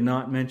that we have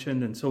not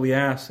mentioned, and so we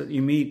ask that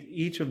you meet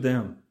each of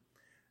them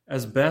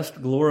as best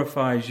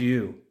glorifies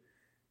you,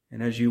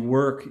 and as you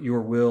work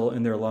your will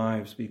in their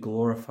lives, be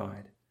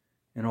glorified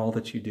in all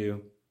that you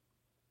do.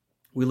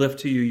 We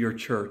lift to you your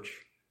church,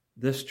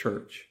 this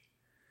church.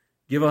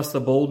 Give us the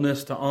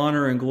boldness to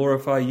honor and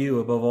glorify you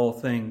above all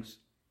things.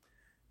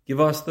 Give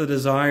us the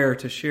desire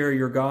to share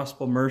your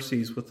gospel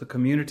mercies with the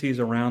communities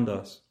around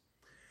us.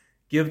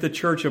 Give the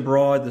church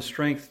abroad the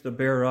strength to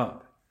bear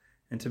up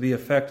and to be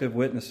effective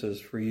witnesses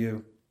for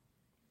you.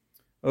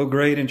 O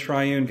great and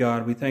triune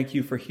God, we thank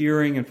you for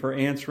hearing and for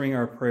answering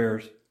our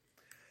prayers.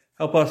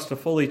 Help us to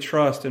fully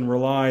trust and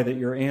rely that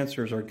your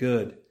answers are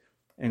good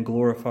and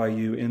glorify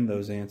you in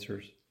those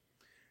answers.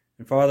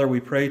 And Father,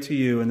 we pray to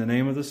you in the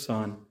name of the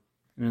Son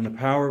and in the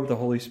power of the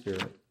Holy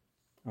Spirit.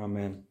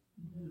 Amen.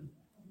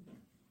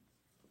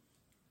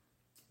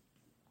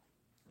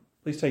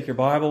 Please take your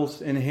Bibles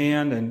in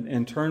hand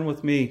and turn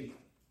with me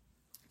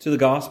to the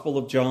Gospel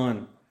of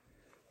John.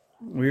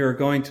 We are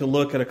going to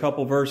look at a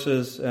couple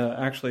verses.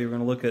 Actually, we're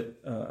going to look at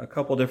a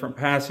couple different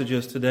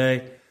passages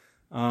today,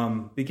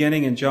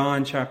 beginning in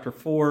John chapter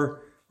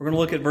 4. We're going to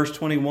look at verse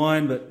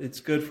 21, but it's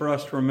good for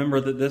us to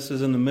remember that this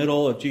is in the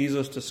middle of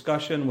Jesus'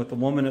 discussion with the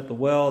woman at the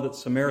well, that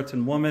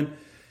Samaritan woman,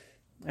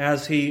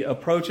 as he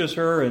approaches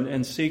her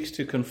and seeks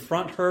to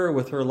confront her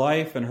with her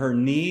life and her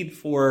need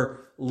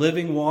for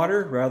living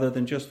water rather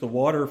than just the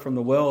water from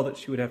the well that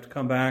she would have to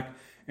come back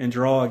and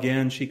draw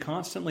again. She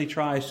constantly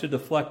tries to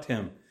deflect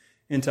him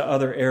into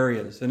other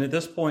areas. And at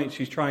this point,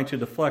 she's trying to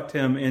deflect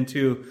him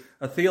into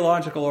a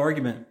theological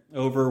argument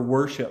over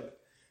worship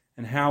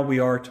and how we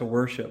are to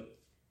worship.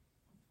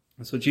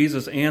 And so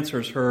Jesus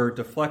answers her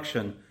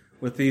deflection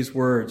with these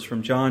words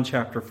from John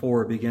chapter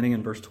 4, beginning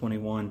in verse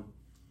 21.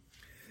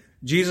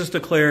 Jesus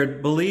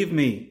declared, "Believe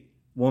me,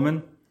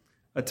 woman,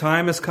 a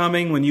time is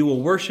coming when you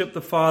will worship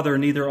the Father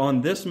neither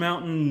on this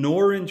mountain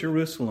nor in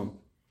Jerusalem.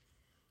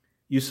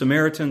 You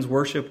Samaritans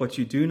worship what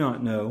you do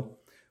not know.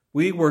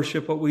 We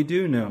worship what we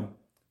do know,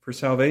 for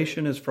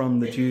salvation is from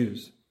the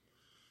Jews.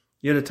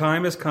 Yet a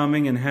time is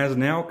coming and has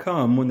now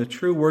come when the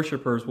true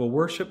worshipers will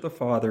worship the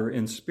Father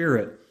in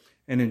spirit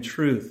and in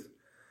truth,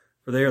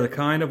 for they are the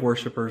kind of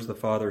worshipers the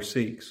Father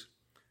seeks.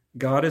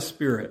 God is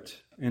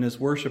spirit, and his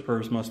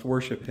worshipers must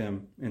worship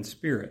him in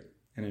spirit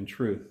and in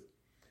truth."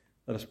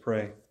 Let us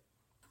pray.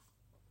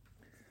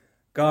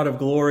 God of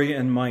glory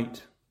and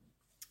might,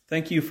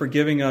 thank you for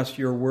giving us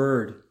your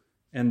word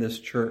and this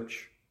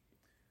church.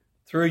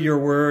 Through your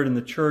word and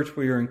the church,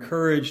 we are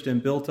encouraged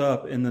and built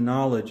up in the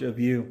knowledge of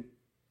you.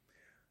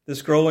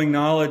 This growing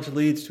knowledge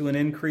leads to an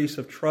increase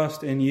of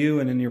trust in you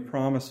and in your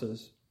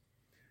promises.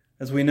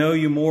 As we know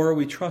you more,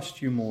 we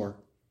trust you more.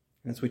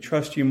 As we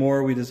trust you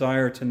more, we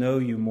desire to know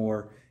you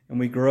more, and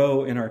we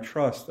grow in our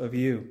trust of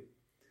you.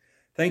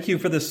 Thank you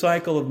for the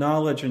cycle of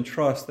knowledge and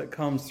trust that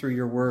comes through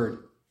your word.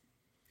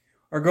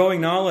 Our growing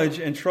knowledge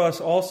and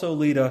trust also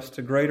lead us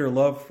to greater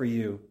love for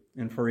you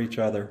and for each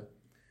other.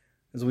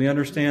 As we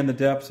understand the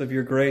depths of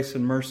your grace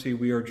and mercy,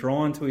 we are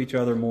drawn to each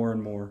other more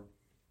and more.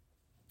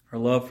 Our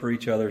love for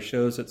each other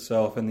shows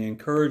itself in the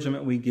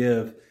encouragement we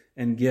give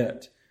and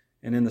get,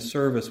 and in the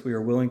service we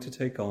are willing to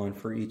take on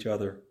for each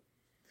other.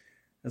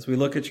 As we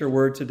look at your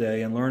word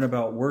today and learn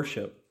about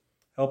worship,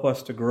 help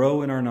us to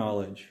grow in our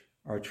knowledge,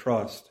 our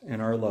trust, and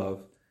our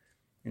love.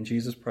 In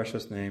Jesus'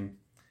 precious name,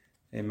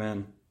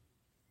 amen.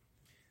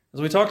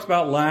 As we talked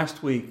about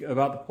last week,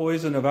 about the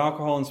poison of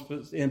alcohol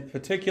in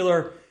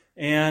particular,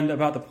 and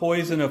about the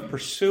poison of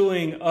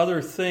pursuing other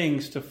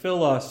things to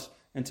fill us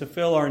and to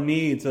fill our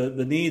needs,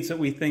 the needs that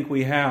we think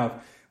we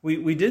have,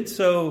 we did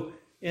so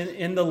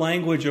in the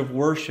language of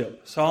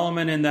worship.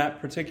 Solomon in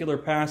that particular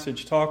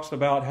passage talks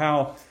about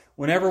how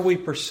whenever we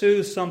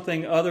pursue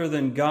something other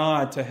than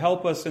God to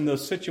help us in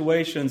those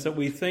situations that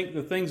we think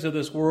the things of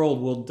this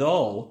world will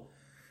dull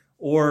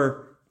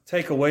or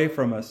take away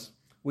from us,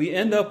 we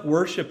end up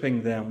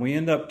worshiping them. We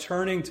end up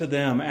turning to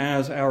them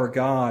as our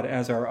God,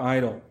 as our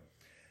idol.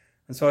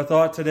 And so I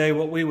thought today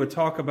what we would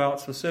talk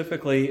about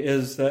specifically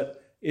is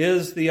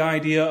the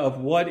idea of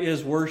what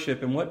is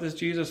worship, and what does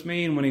Jesus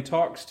mean when he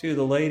talks to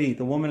the lady,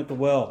 the woman at the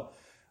well,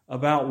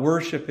 about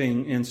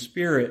worshiping in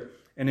spirit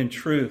and in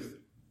truth.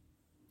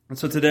 And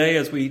so today,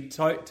 as we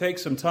take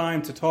some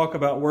time to talk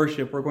about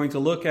worship, we're going to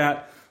look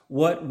at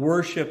what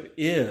worship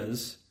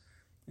is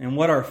and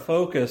what our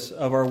focus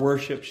of our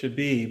worship should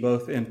be,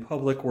 both in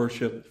public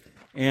worship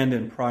and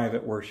in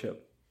private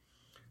worship.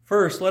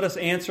 First, let us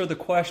answer the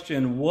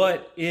question,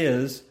 what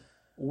is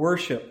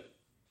worship?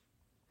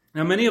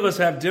 Now, many of us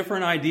have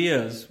different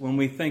ideas when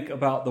we think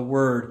about the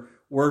word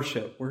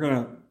worship. We're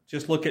going to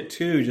just look at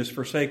two just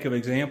for sake of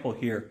example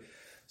here.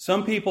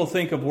 Some people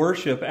think of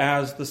worship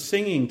as the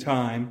singing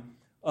time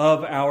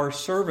of our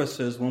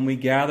services when we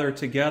gather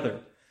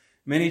together.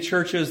 Many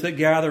churches that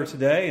gather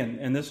today,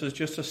 and this is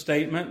just a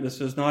statement,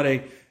 this is not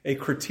a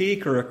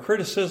critique or a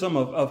criticism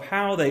of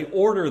how they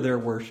order their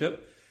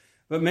worship,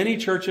 but many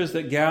churches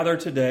that gather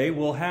today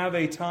will have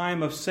a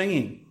time of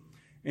singing,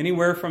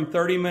 anywhere from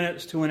 30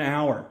 minutes to an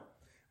hour.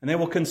 And they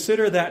will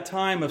consider that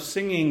time of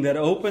singing that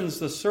opens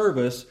the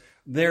service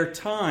their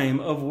time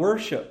of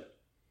worship.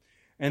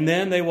 And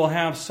then they will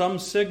have some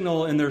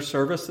signal in their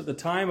service that the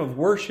time of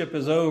worship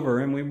is over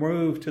and we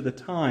move to the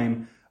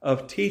time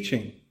of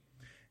teaching.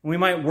 And we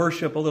might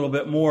worship a little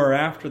bit more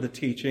after the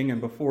teaching and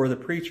before the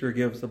preacher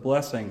gives the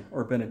blessing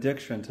or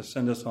benediction to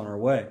send us on our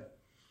way.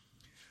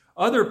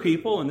 Other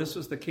people, and this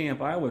is the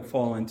camp I would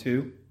fall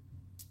into,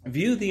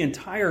 view the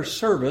entire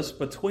service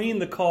between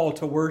the call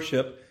to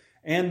worship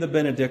and the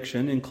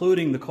benediction,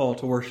 including the call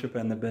to worship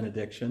and the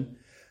benediction,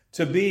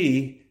 to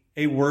be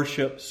a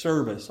worship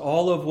service.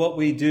 All of what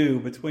we do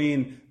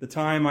between the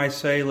time I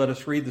say, let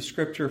us read the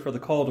scripture for the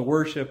call to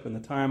worship, and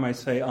the time I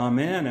say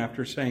amen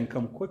after saying,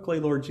 come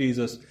quickly, Lord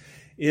Jesus,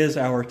 is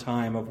our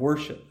time of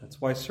worship. That's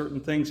why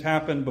certain things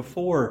happen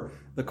before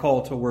the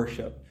call to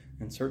worship,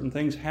 and certain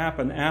things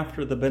happen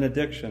after the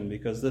benediction,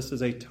 because this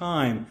is a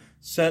time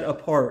set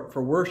apart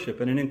for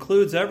worship, and it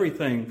includes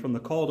everything from the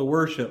call to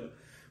worship,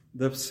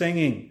 the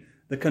singing,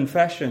 the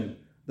confession,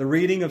 the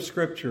reading of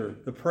scripture,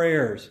 the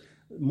prayers,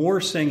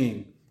 more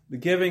singing, the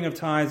giving of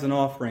tithes and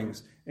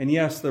offerings, and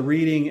yes, the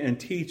reading and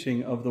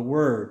teaching of the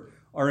Word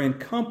are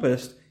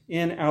encompassed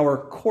in our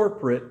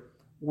corporate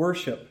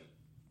worship.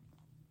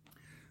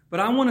 But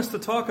I want us to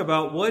talk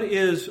about what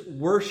is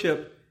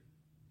worship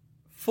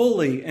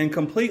fully and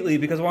completely,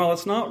 because while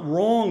it's not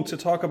wrong to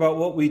talk about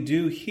what we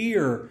do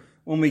here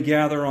when we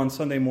gather on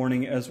Sunday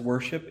morning as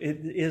worship,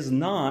 it is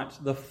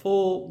not the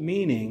full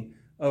meaning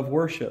of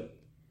worship.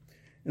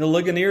 In the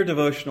Ligonier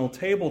devotional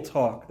Table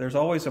Talk, there's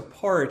always a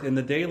part in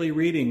the daily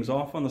readings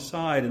off on the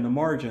side in the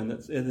margin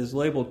that it is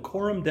labeled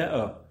Coram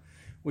Deo,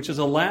 which is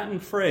a Latin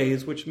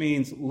phrase which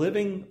means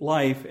living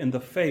life in the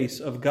face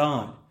of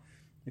God.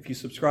 If you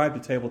subscribe to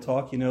Table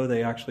Talk, you know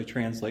they actually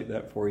translate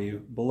that for you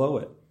below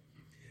it.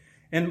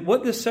 And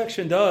what this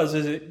section does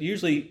is it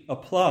usually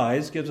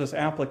gives us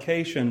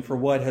application for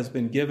what has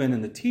been given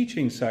in the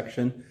teaching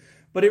section,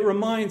 but it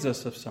reminds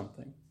us of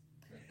something.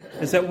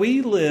 Is that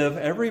we live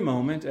every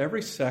moment,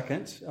 every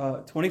second,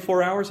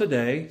 24 hours a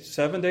day,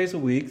 7 days a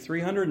week,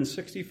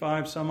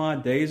 365 some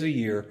odd days a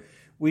year.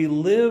 We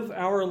live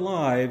our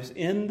lives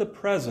in the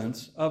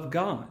presence of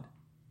God.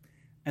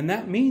 And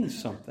that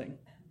means something.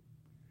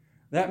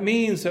 That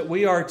means that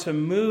we are to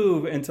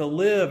move and to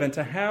live and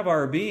to have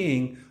our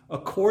being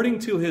according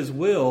to His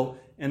will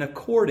and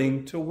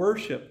according to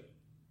worship.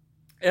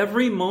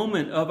 Every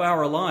moment of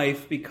our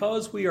life,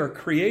 because we are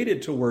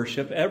created to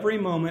worship, every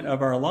moment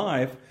of our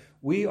life,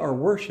 we are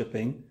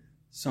worshiping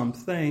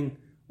something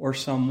or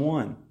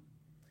someone.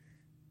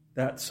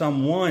 That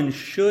someone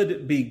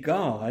should be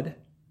God,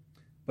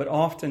 but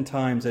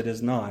oftentimes it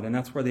is not. And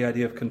that's where the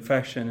idea of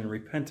confession and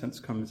repentance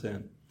comes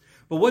in.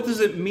 But what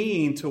does it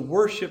mean to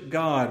worship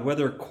God,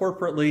 whether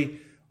corporately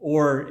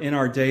or in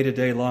our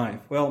day-to-day life?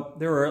 Well,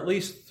 there are at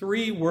least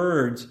 3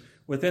 words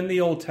within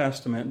the Old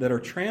Testament that are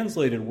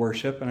translated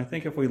worship, and I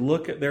think if we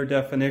look at their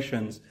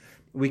definitions,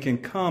 we can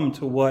come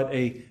to what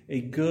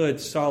a good,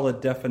 solid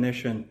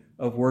definition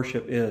of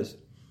worship is.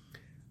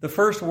 The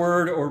first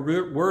word or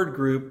word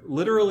group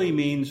literally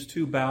means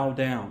to bow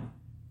down.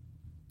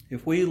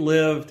 If we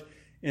lived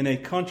in a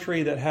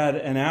country that had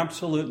an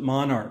absolute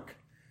monarch,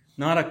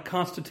 not a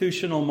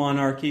constitutional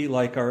monarchy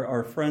like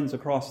our friends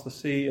across the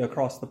sea,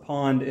 across the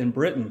pond in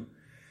Britain,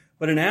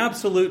 but an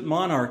absolute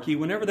monarchy,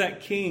 whenever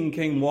that king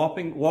came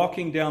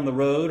walking down the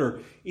road, or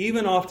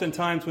even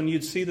oftentimes when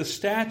you'd see the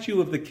statue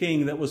of the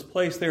king that was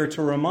placed there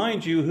to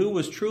remind you who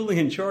was truly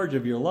in charge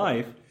of your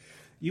life,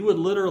 you would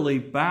literally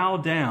bow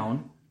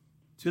down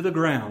to the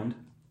ground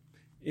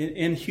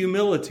in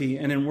humility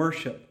and in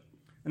worship.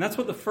 And that's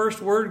what the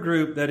first word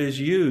group that is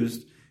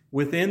used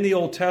within the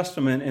Old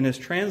Testament and is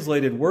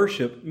translated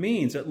worship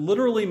means. It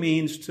literally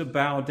means to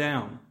bow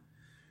down.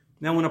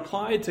 Now, when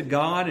applied to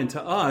God and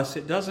to us,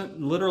 it doesn't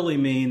literally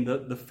mean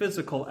the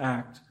physical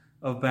act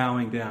of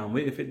bowing down.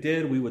 If it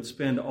did, we would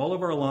spend all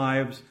of our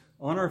lives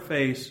on our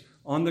face,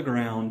 on the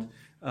ground,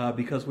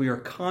 because we are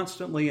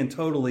constantly and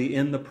totally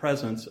in the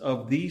presence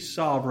of the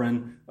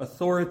sovereign,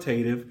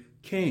 authoritative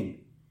King.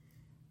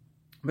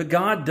 But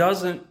God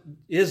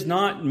is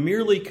not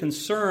merely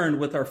concerned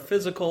with our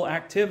physical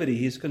activity.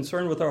 He's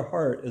concerned with our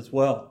heart as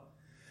well.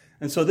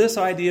 And so this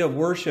idea of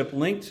worship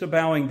linked to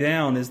bowing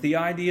down is the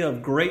idea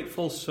of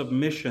grateful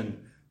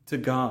submission to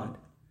God.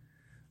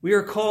 We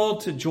are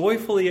called to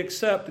joyfully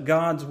accept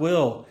God's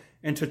will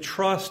and to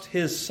trust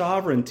His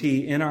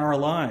sovereignty in our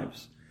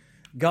lives.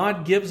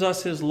 God gives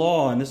us His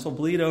law, and this will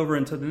bleed over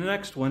into the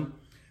next one,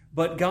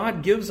 but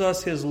God gives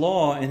us His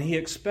law and He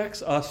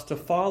expects us to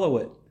follow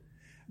it.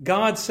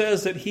 God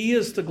says that He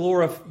is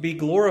to be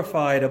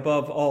glorified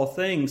above all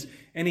things,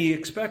 and He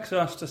expects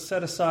us to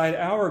set aside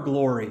our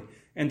glory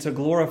and to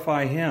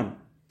glorify Him.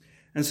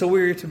 And so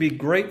we are to be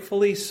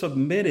gratefully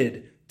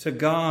submitted to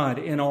God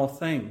in all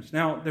things.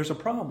 Now, there's a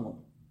problem.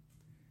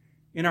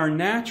 In our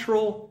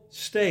natural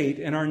state,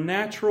 in our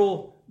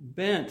natural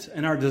bent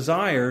and our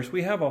desires,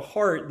 we have a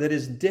heart that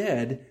is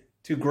dead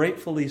to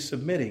gratefully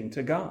submitting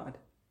to God.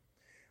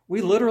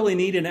 We literally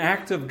need an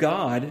act of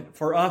God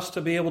for us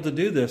to be able to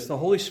do this. The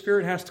Holy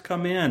Spirit has to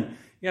come in.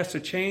 He has to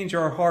change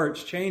our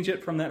hearts, change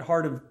it from that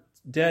heart of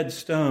dead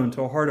stone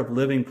to a heart of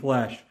living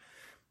flesh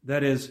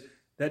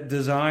that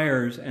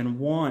desires and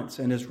wants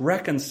and is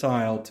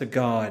reconciled to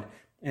God,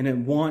 and it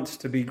wants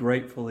to be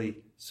gratefully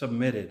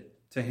submitted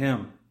to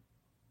Him.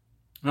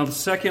 Now, the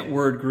second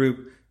word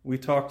group we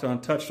touched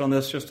on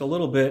this just a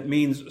little bit,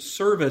 means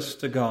service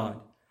to God.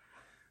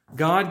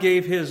 God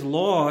gave His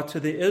law to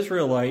the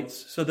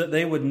Israelites so that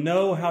they would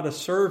know how to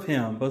serve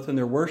Him, both in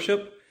their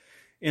worship,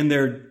 in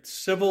their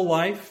civil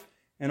life,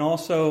 and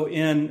also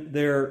in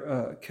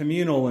their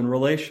communal and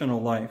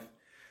relational life.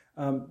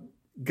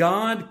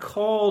 God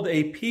called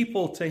a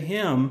people to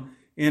Him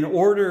in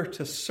order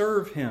to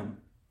serve Him.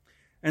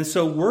 And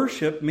so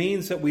worship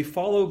means that we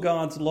follow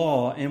God's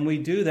law, and we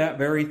do that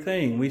very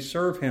thing. We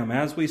serve Him.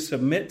 As we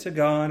submit to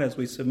God, as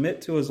we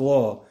submit to His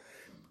law,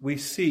 we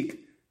seek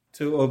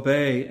to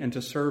obey and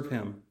to serve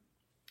Him.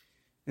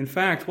 In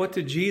fact, what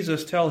did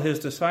Jesus tell His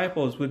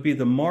disciples would be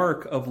the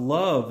mark of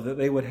love that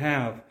they would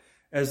have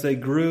as they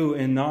grew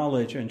in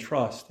knowledge and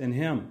trust in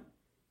Him?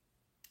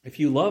 If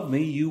you love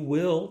me, you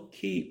will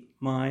keep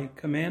my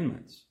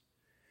commandments.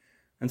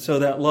 And so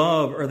that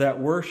love or that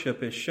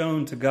worship is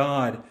shown to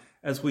God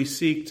as we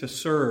seek to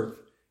serve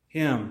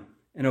Him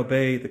and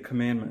obey the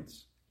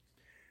commandments.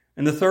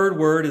 And the third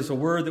word is a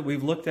word that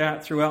we've looked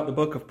at throughout the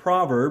book of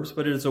Proverbs,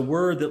 but it is a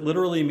word that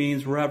literally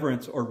means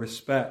reverence or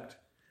respect.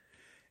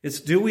 It's,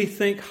 do we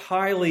think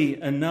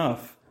highly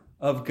enough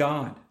of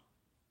God?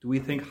 Do we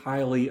think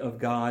highly of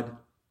God,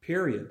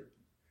 period?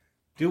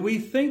 Do we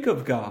think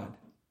of God,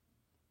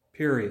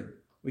 period?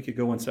 We could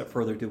go one step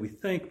further. Do we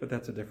think? But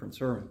that's a different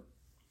sermon.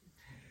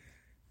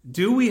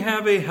 Do we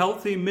have a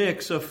healthy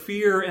mix of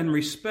fear and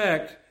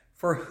respect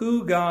for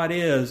who God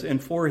is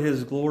and for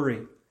His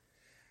glory?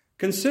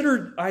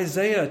 Consider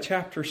Isaiah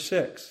chapter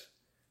 6,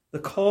 the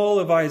call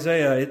of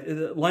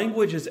Isaiah.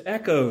 Language is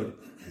echoed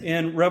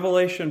in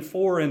Revelation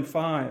 4 and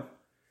 5.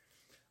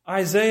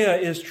 Isaiah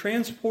is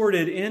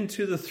transported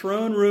into the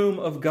throne room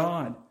of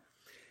God.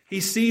 He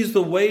sees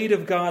the weight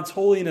of God's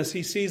holiness.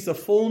 He sees the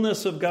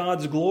fullness of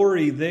God's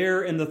glory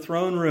there in the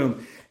throne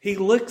room. He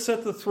looks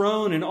at the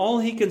throne and all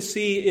he can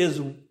see is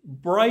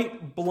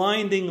bright,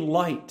 blinding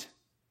light.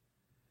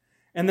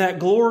 And that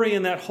glory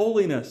and that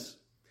holiness.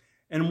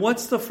 And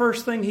what's the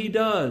first thing he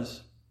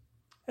does?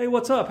 Hey,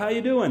 what's up? How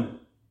you doing?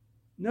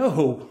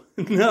 No.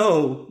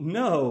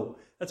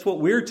 That's what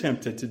we're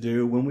tempted to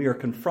do when we are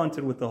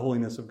confronted with the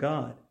holiness of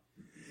God.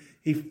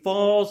 He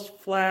falls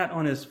flat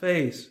on his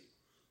face.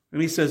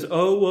 And he says,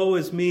 "Oh, woe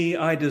is me,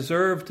 I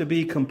deserve to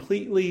be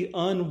completely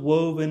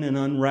unwoven and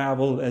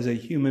unraveled as a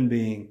human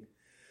being.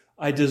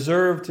 I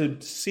deserve to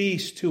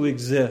cease to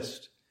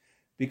exist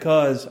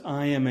because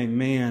I am a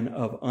man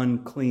of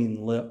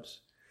unclean lips."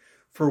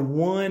 For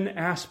one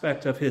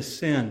aspect of his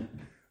sin,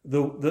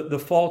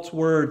 the false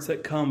words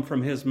that come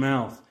from his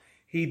mouth,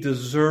 he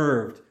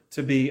deserved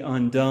to be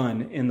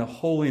undone in the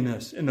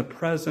holiness, in the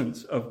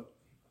presence of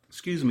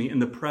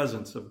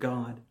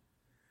God.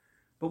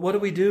 But what do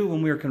we do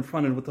when we are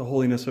confronted with the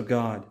holiness of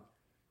God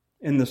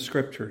in the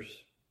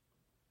Scriptures?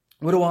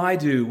 What do I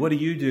do? What do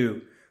you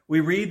do? We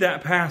read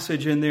that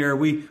passage in there.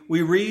 We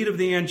read of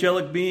the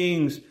angelic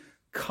beings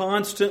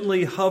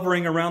constantly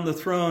hovering around the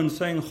throne,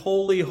 saying,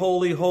 "Holy,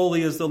 holy,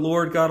 holy is the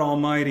Lord God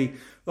Almighty.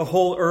 The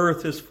whole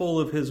earth is full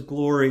of His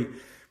glory."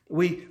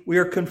 We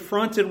are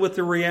confronted with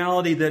the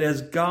reality that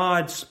as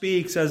God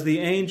speaks, as the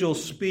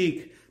angels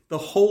speak, the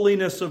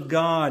holiness of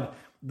God,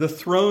 the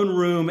throne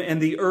room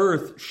and the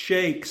earth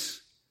shakes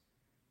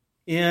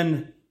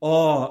in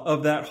awe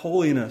of that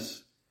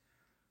holiness.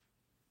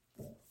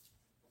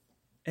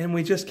 And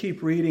we just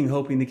keep reading,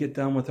 hoping to get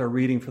done with our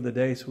reading for the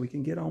day so we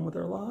can get on with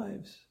our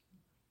lives.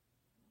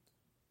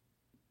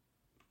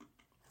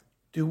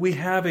 Do we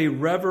have a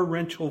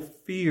reverential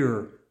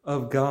fear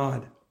of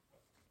God?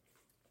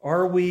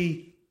 Are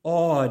we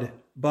awed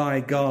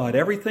by God?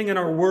 Everything in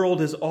our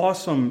world is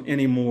awesome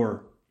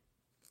anymore.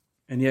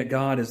 And yet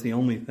God is the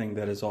only thing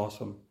that is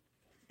awesome.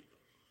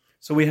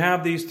 So we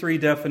have these three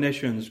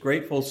definitions: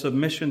 grateful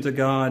submission to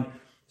God,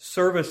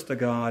 service to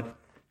God,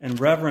 and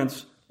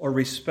reverence or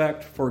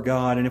respect for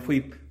God. And if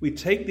we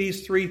take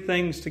these three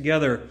things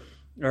together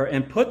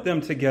and put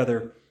them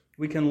together,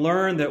 we can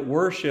learn that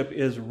worship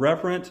is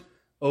reverent,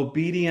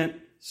 obedient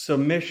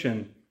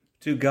submission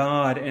to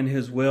God and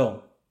His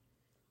will.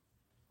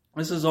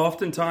 This is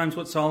oftentimes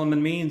what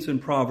Solomon means in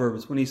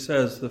Proverbs when he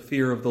says the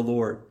fear of the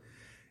Lord.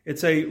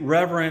 It's a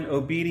reverent,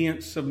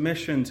 obedient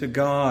submission to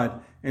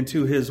God and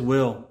to His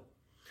will.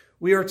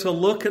 We are to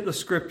look at the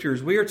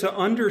Scriptures. We are to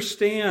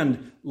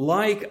understand,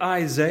 like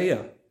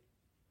Isaiah,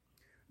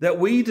 that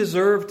we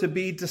deserve to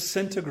be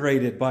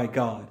disintegrated by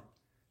God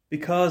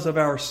because of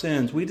our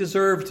sins. We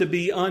deserve to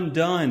be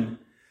undone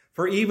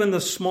for even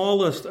the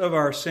smallest of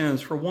our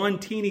sins. For one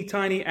teeny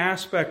tiny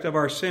aspect of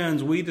our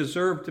sins, we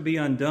deserve to be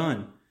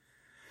undone.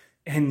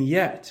 And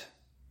yet,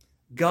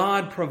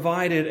 God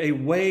provided a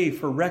way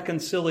for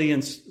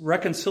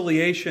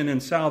reconciliation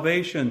and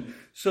salvation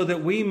so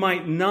that we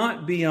might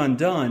not be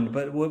undone,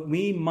 but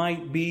we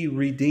might be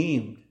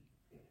redeemed.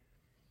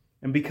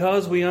 And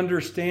because we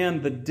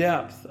understand the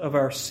depth of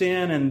our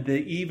sin and the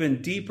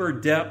even deeper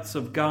depths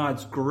of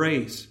God's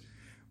grace,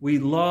 we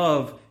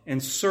love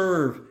and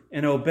serve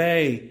and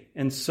obey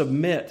and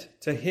submit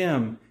to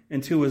Him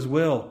and to His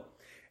will.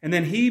 And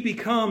then He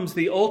becomes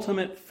the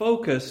ultimate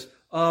focus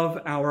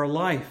of our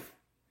life.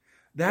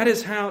 That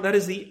is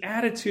the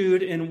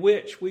attitude in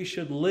which we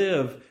should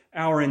live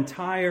our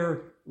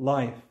entire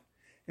life.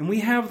 And we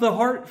have the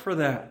heart for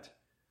that.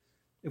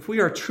 If we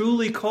are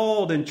truly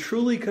called and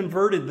truly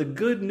converted, the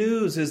good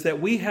news is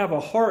that we have a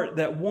heart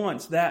that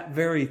wants that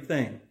very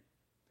thing.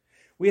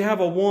 We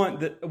have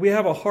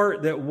a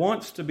heart that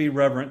wants to be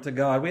reverent to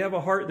God. We have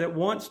a heart that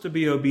wants to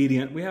be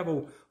obedient. We have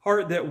a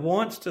heart that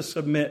wants to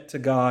submit to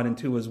God and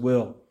to His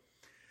will.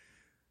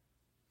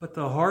 But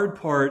the hard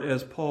part,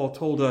 as Paul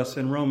told us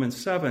in Romans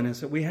 7,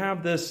 is that we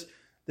have this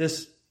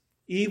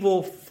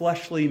evil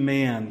fleshly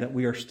man that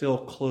we are still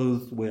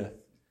clothed with,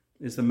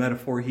 is the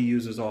metaphor he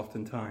uses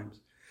oftentimes.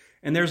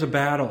 And there's a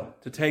battle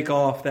to take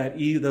off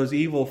those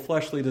evil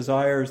fleshly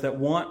desires that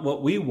want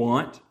what we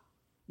want,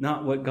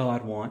 not what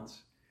God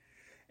wants.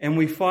 And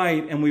we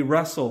fight and we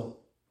wrestle.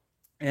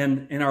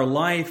 And our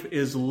life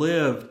is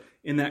lived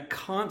in that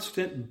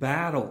constant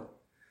battle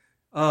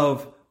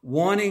of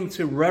wanting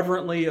to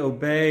reverently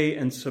obey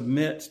and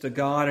submit to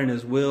God and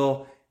His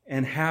will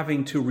and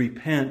having to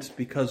repent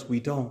because we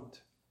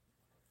don't.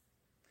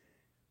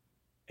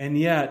 And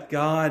yet,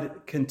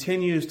 God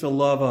continues to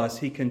love us.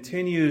 He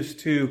continues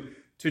to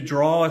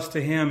draw us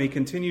to Him. He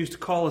continues to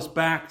call us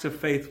back to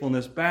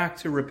faithfulness, back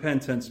to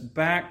repentance,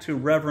 back to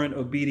reverent,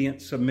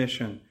 obedient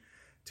submission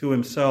to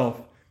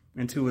Himself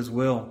and to His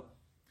will.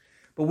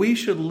 But we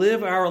should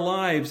live our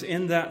lives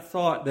in that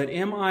thought that,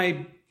 am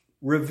I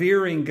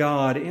revering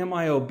God? Am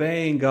I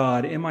obeying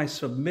God? Am I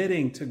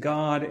submitting to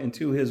God and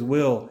to His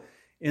will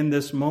in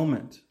this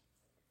moment?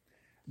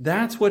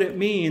 That's what it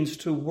means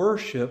to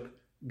worship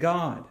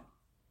God.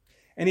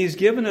 And He's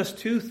given us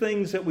two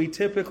things that we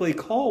typically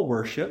call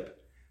worship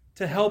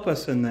to help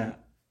us in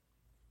that.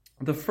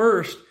 The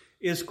first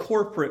is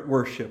corporate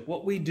worship,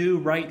 what we do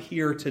right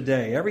here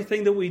today.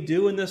 Everything that we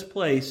do in this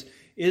place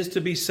is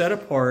to be set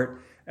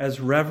apart as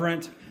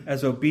reverent,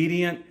 as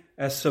obedient,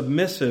 as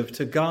submissive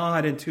to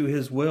God and to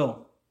His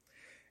will.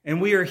 And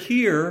we are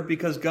here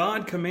because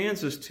God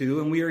commands us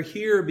to, and we are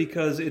here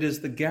because it is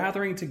the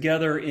gathering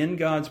together in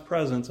God's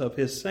presence of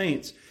His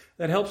saints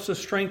that helps to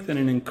strengthen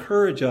and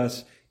encourage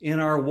us in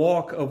our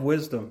walk of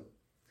wisdom.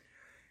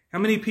 How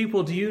many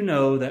people do you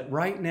know that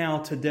right now,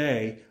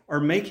 today, are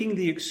making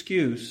the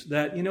excuse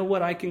that, you know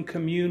what, I can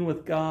commune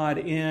with God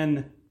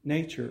in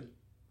nature,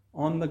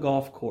 on the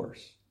golf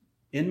course,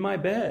 in my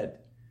bed,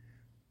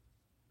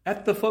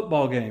 at the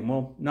football game?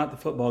 Well, not the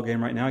football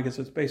game right now, I guess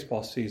it's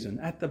baseball season.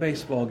 At the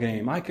baseball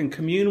game, I can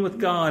commune with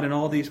God in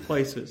all these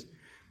places.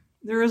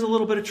 There is a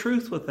little bit of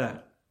truth with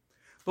that.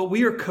 But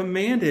we are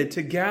commanded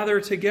to gather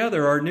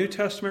together. Our New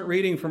Testament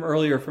reading from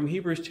earlier, from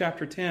Hebrews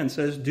chapter 10,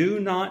 says, do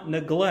not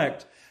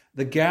neglect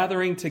the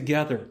gathering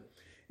together.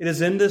 It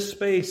is in this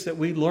space that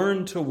we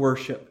learn to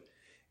worship.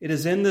 It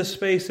is in this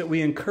space that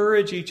we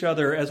encourage each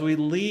other as we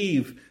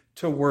leave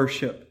to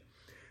worship.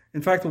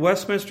 In fact, the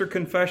Westminster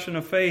Confession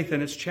of Faith,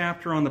 in its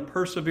chapter on the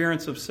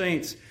perseverance of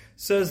saints,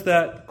 says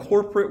that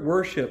corporate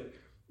worship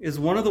is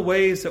one of the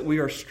ways that we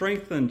are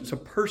strengthened to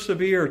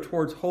persevere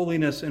towards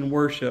holiness and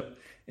worship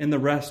in the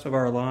rest of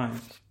our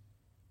lives.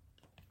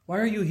 Why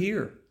are you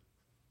here?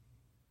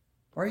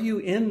 Why are you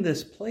in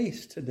this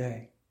place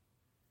today?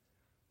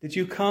 Did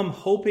you come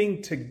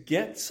hoping to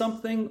get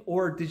something,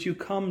 or did you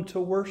come to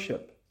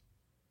worship?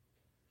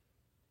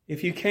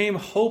 If you came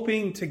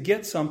hoping to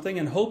get something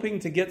and hoping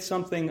to get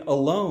something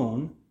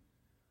alone,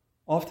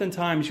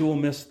 oftentimes you will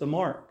miss the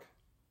mark.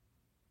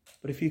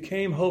 But if you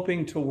came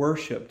hoping to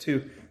worship,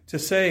 to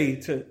say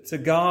to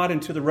God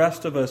and to the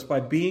rest of us by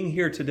being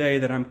here today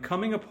that I'm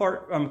coming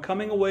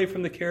away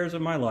from the cares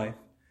of my life,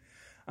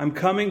 I'm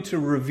coming to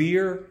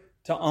revere,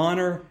 to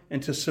honor,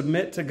 and to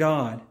submit to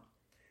God.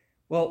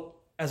 Well,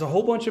 as a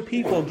whole bunch of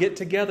people get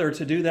together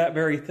to do that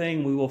very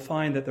thing, we will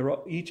find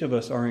that each of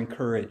us are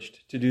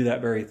encouraged to do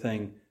that very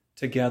thing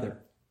together.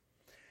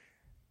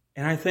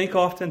 And I think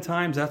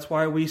oftentimes that's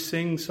why we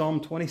sing Psalm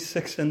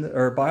 26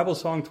 or Bible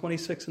Song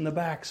 26 in the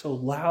back so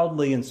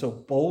loudly and so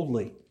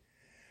boldly.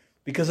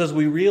 Because as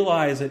we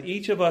realize that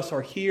each of us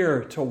are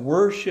here to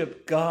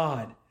worship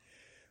God,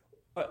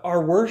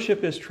 our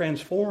worship is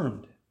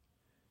transformed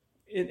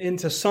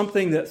into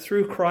something that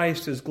through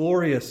Christ is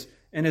glorious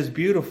and is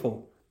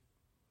beautiful.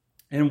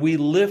 And we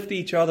lift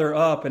each other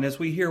up. And as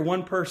we hear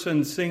one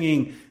person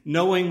singing,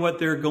 knowing what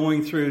they're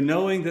going through,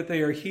 knowing that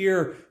they are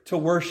here to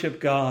worship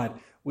God,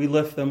 we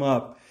lift them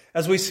up.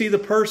 As we see the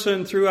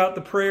person throughout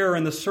the prayer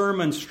and the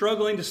sermon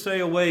struggling to stay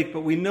awake,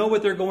 but we know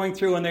what they're going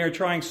through and they are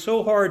trying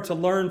so hard to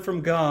learn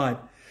from God,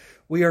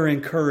 we are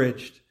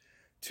encouraged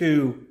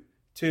to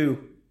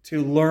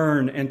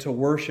learn and to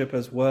worship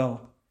as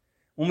well.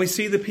 When we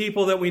see the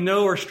people that we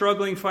know are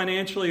struggling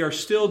financially, are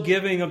still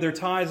giving of their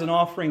tithes and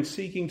offerings,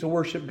 seeking to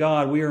worship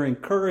God, we are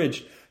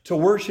encouraged to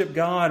worship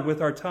God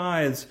with our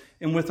tithes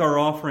and with our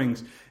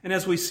offerings. And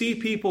as we see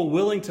people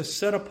willing to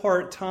set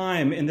apart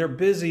time in their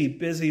busy,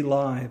 busy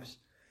lives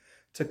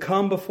to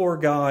come before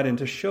God and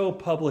to show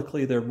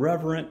publicly their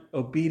reverent,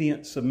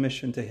 obedient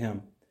submission to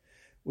Him,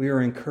 we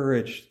are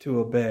encouraged to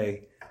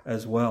obey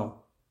as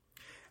well.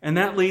 And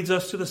that leads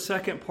us to the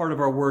second part of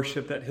our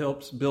worship that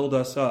helps build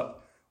us up,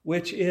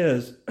 which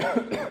is,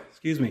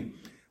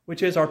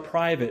 which is our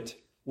private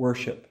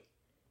worship,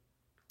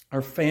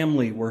 our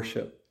family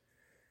worship.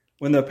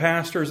 When the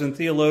pastors and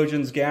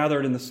theologians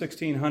gathered in the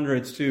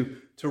 1600s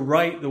to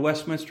write the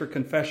Westminster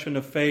Confession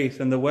of Faith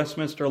and the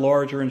Westminster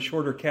Larger and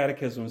Shorter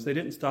Catechisms, they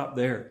didn't stop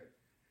there.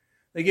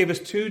 They gave us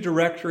two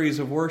directories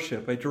of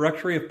worship, a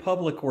directory of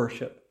public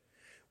worship,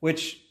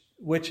 which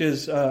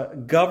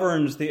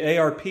governs the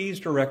ARP's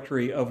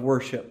directory of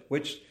worship,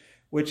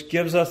 which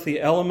gives us the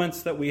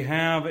elements that we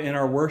have in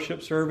our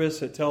worship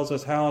service. It tells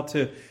us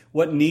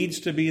what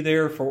needs to be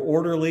there for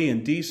orderly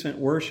and decent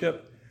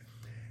worship.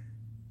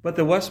 But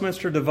the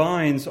Westminster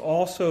Divines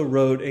also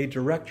wrote a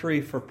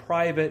directory for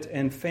private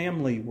and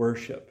family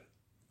worship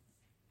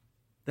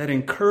that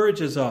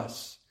encourages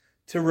us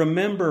to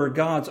remember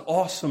God's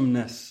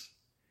awesomeness,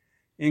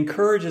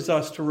 encourages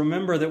us to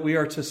remember that we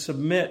are to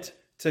submit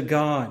to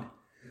God,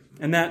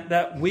 And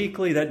that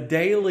weekly, that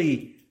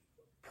daily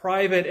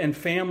private and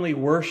family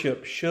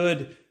worship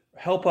should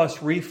help us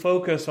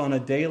refocus on a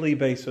daily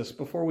basis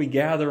before we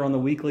gather on the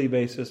weekly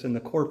basis in the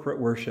corporate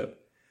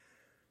worship.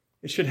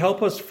 It should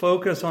help us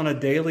focus on a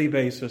daily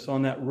basis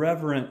on that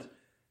reverent,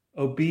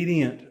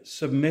 obedient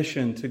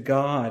submission to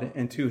God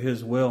and to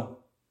His will.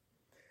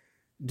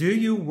 Do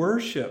you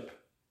worship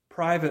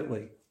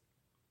privately?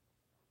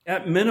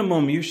 At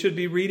minimum, you should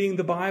be reading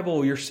the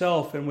Bible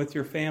yourself and with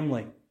your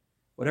family,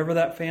 whatever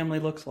that family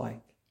looks like.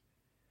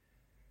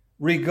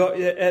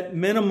 At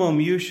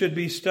minimum, you should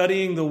be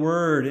studying the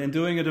Word and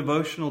doing a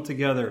devotional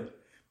together.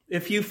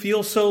 If you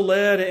feel so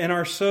led and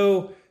are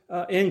so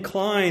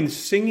inclined,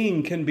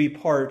 singing can be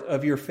part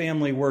of your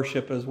family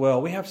worship as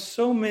well. We have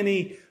so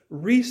many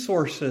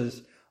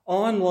resources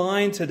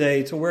online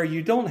today to where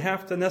you don't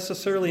have to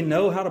necessarily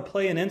know how to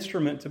play an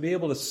instrument to be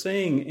able to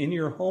sing in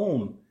your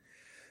home.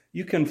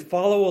 You can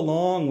follow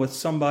along with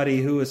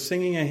somebody who is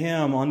singing a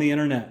hymn on the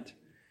internet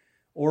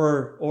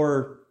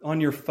or on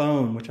your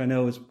phone, which I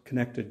know is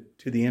connected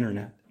to the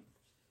internet.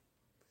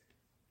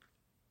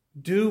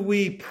 Do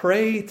we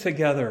pray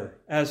together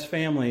as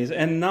families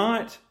and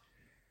not,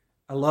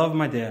 I love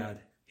my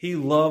dad, he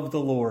loved the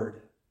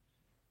Lord,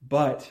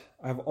 but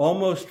I've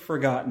almost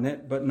forgotten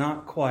it, but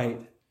not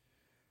quite.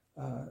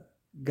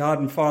 God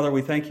and Father,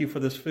 we thank you for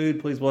this food.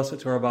 Please bless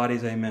it to our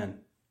bodies. Amen.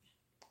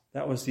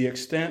 That was the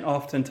extent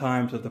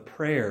oftentimes of the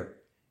prayer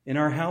in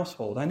our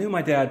household. I knew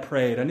my dad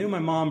prayed. I knew my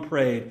mom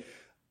prayed.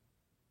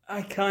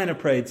 I kind of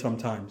prayed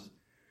sometimes.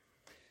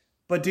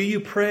 But do you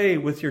pray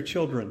with your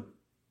children,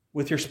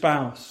 with your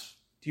spouse?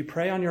 Do you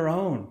pray on your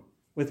own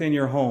within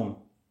your home?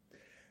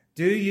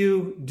 Do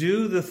you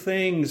do the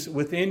things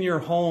within your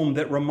home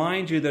that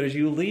remind you that as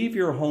you leave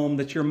your home,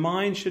 that your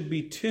mind should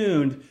be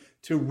tuned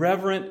to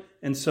reverent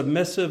and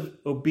submissive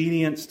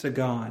obedience to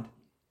God?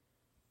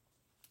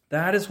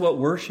 That is what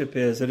worship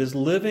is. It is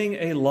living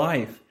a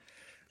life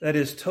that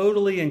is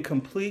totally and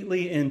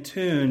completely in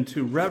tune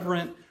to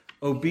reverent,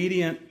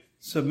 obedient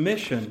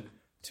submission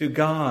to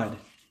God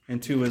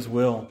and to His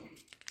will.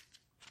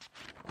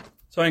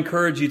 So I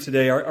encourage you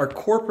today, our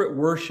corporate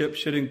worship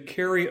should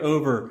carry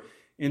over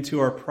into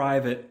our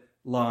private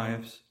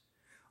lives.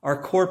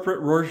 Our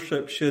corporate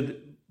worship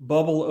should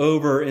bubble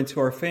over into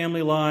our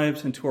family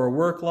lives, into our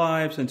work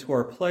lives, into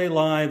our play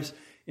lives,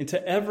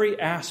 into every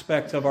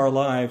aspect of our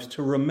lives,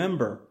 to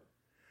remember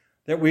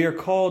that we are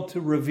called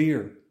to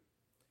revere,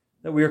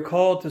 that we are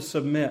called to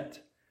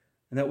submit,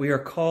 and that we are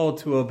called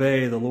to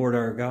obey the Lord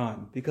our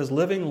God. Because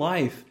living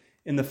life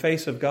in the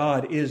face of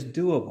God is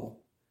doable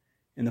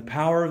in the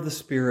power of the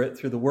Spirit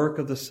through the work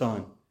of the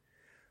Son,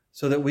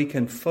 so that we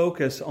can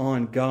focus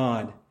on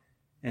God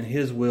and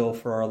His will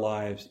for our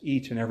lives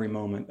each and every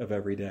moment of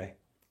every day.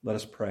 Let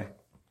us pray.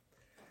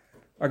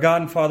 Our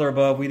God and Father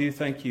above, we do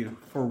thank you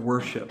for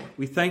worship.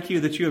 We thank you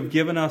that you have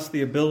given us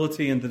the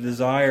ability and the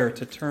desire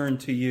to turn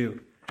to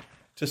you,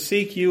 to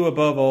seek you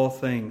above all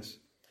things,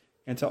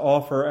 and to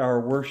offer our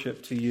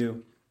worship to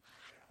you.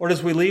 Lord,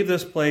 as we leave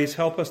this place,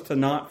 help us to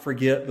not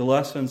forget the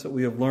lessons that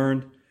we have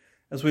learned.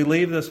 As we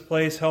leave this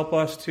place, help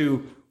us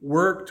to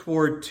work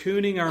toward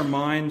tuning our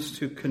minds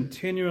to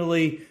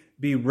continually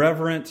be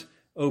reverent,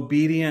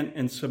 obedient,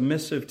 and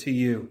submissive to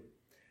you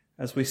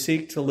as we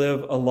seek to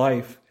live a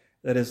life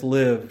that is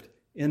lived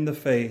in the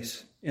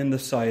face, in the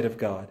sight of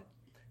God.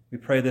 We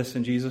pray this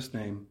in Jesus'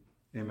 name.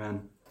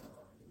 Amen.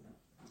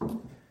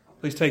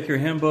 Please take your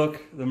hymn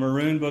book, the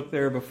maroon book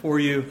there before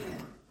you,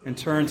 and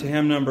turn to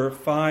hymn number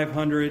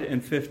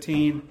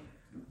 515,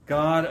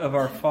 God of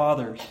our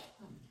Fathers.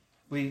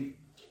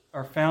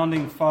 Our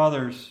founding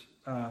fathers,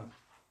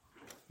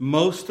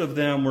 most of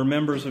them were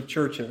members of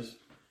churches.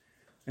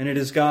 And it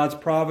is God's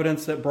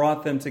providence that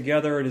brought them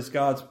together. It is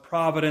God's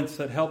providence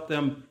that helped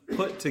them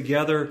put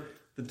together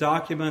the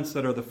documents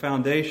that are the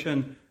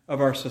foundation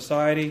of our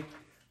society.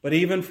 But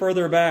even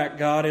further back,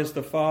 God is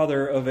the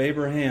father of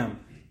Abraham.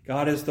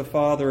 God is the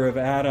father of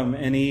Adam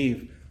and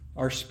Eve.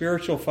 Our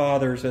spiritual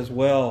fathers as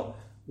well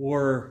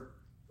were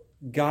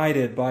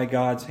guided by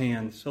God's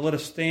hand. So let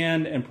us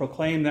stand and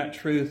proclaim that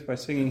truth by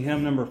singing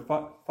hymn number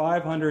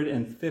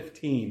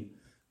 515,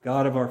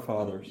 God of our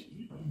Fathers.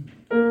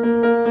 Thank you.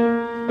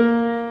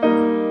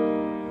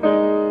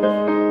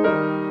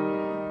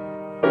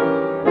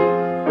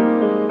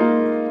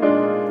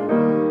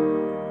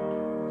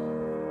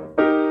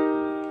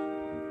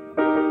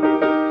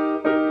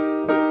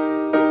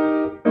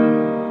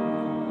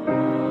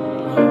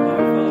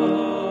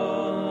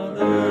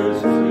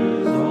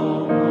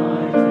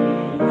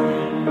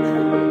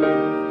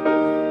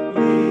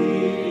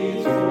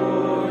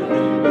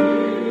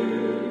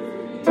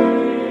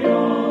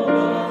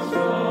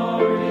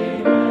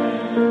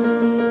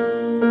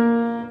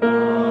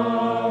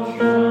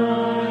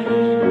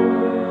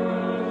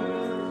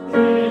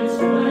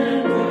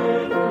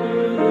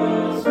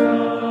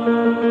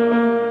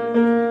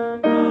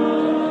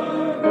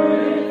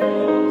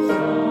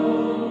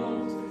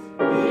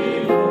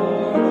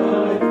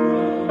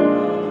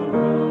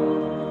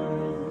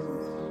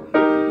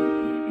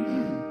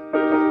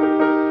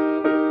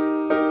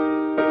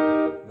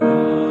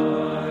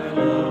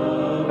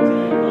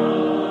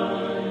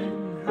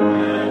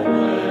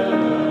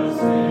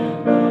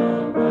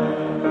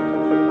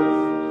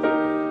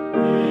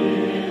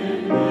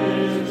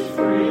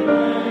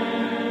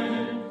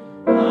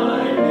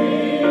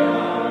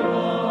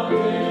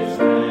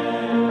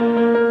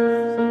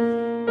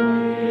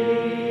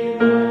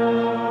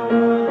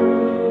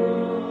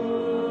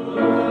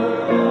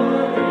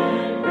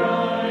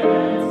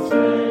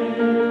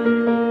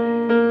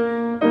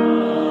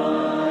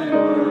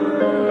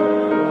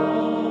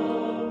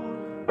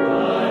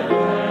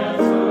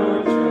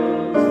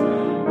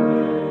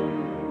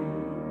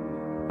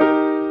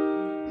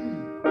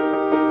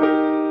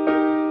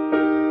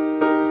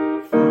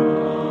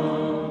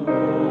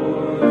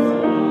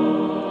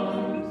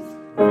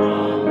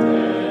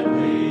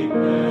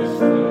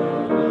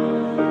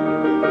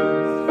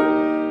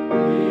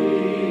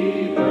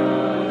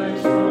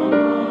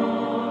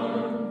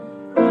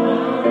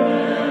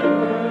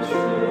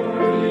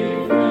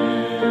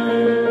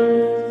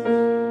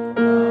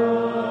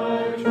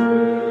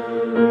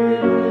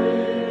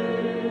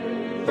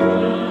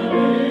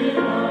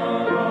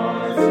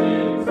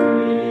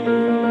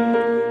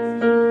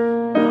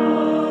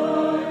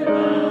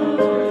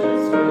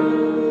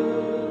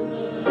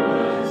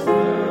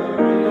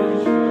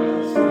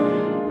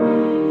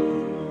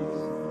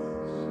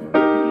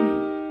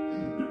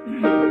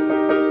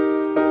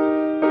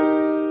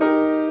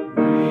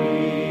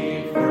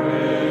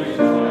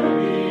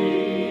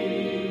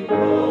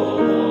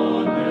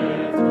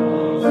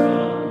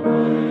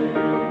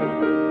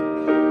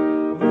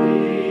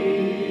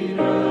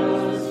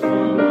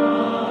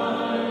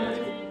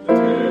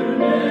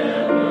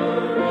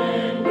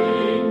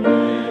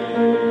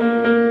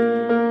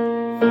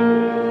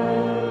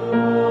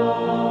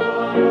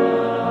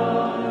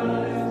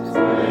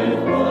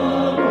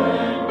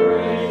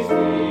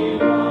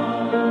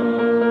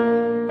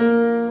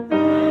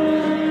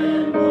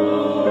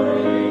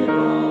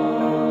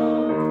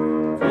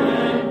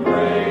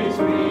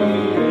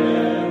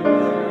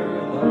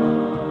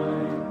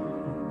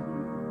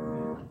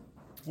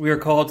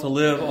 called to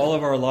live all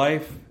of our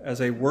life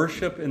as a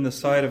worship in the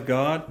sight of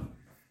God.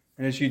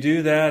 And as you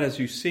do that, as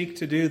you seek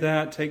to do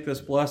that, take this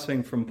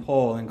blessing from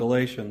Paul in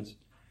Galatians.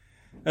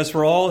 As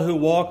for all who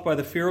walk by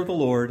the fear of the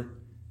Lord,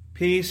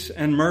 peace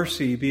and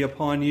mercy be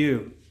upon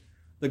you.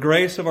 The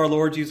grace of our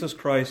Lord Jesus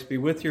Christ be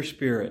with your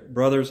spirit,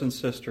 brothers and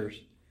sisters.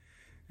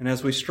 And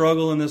as we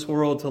struggle in this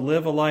world to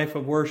live a life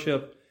of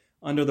worship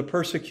under the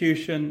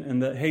persecution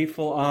and the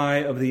hateful eye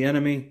of the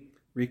enemy,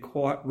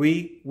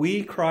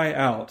 we cry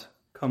out,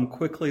 "Come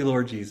quickly,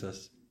 Lord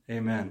Jesus."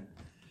 Amen.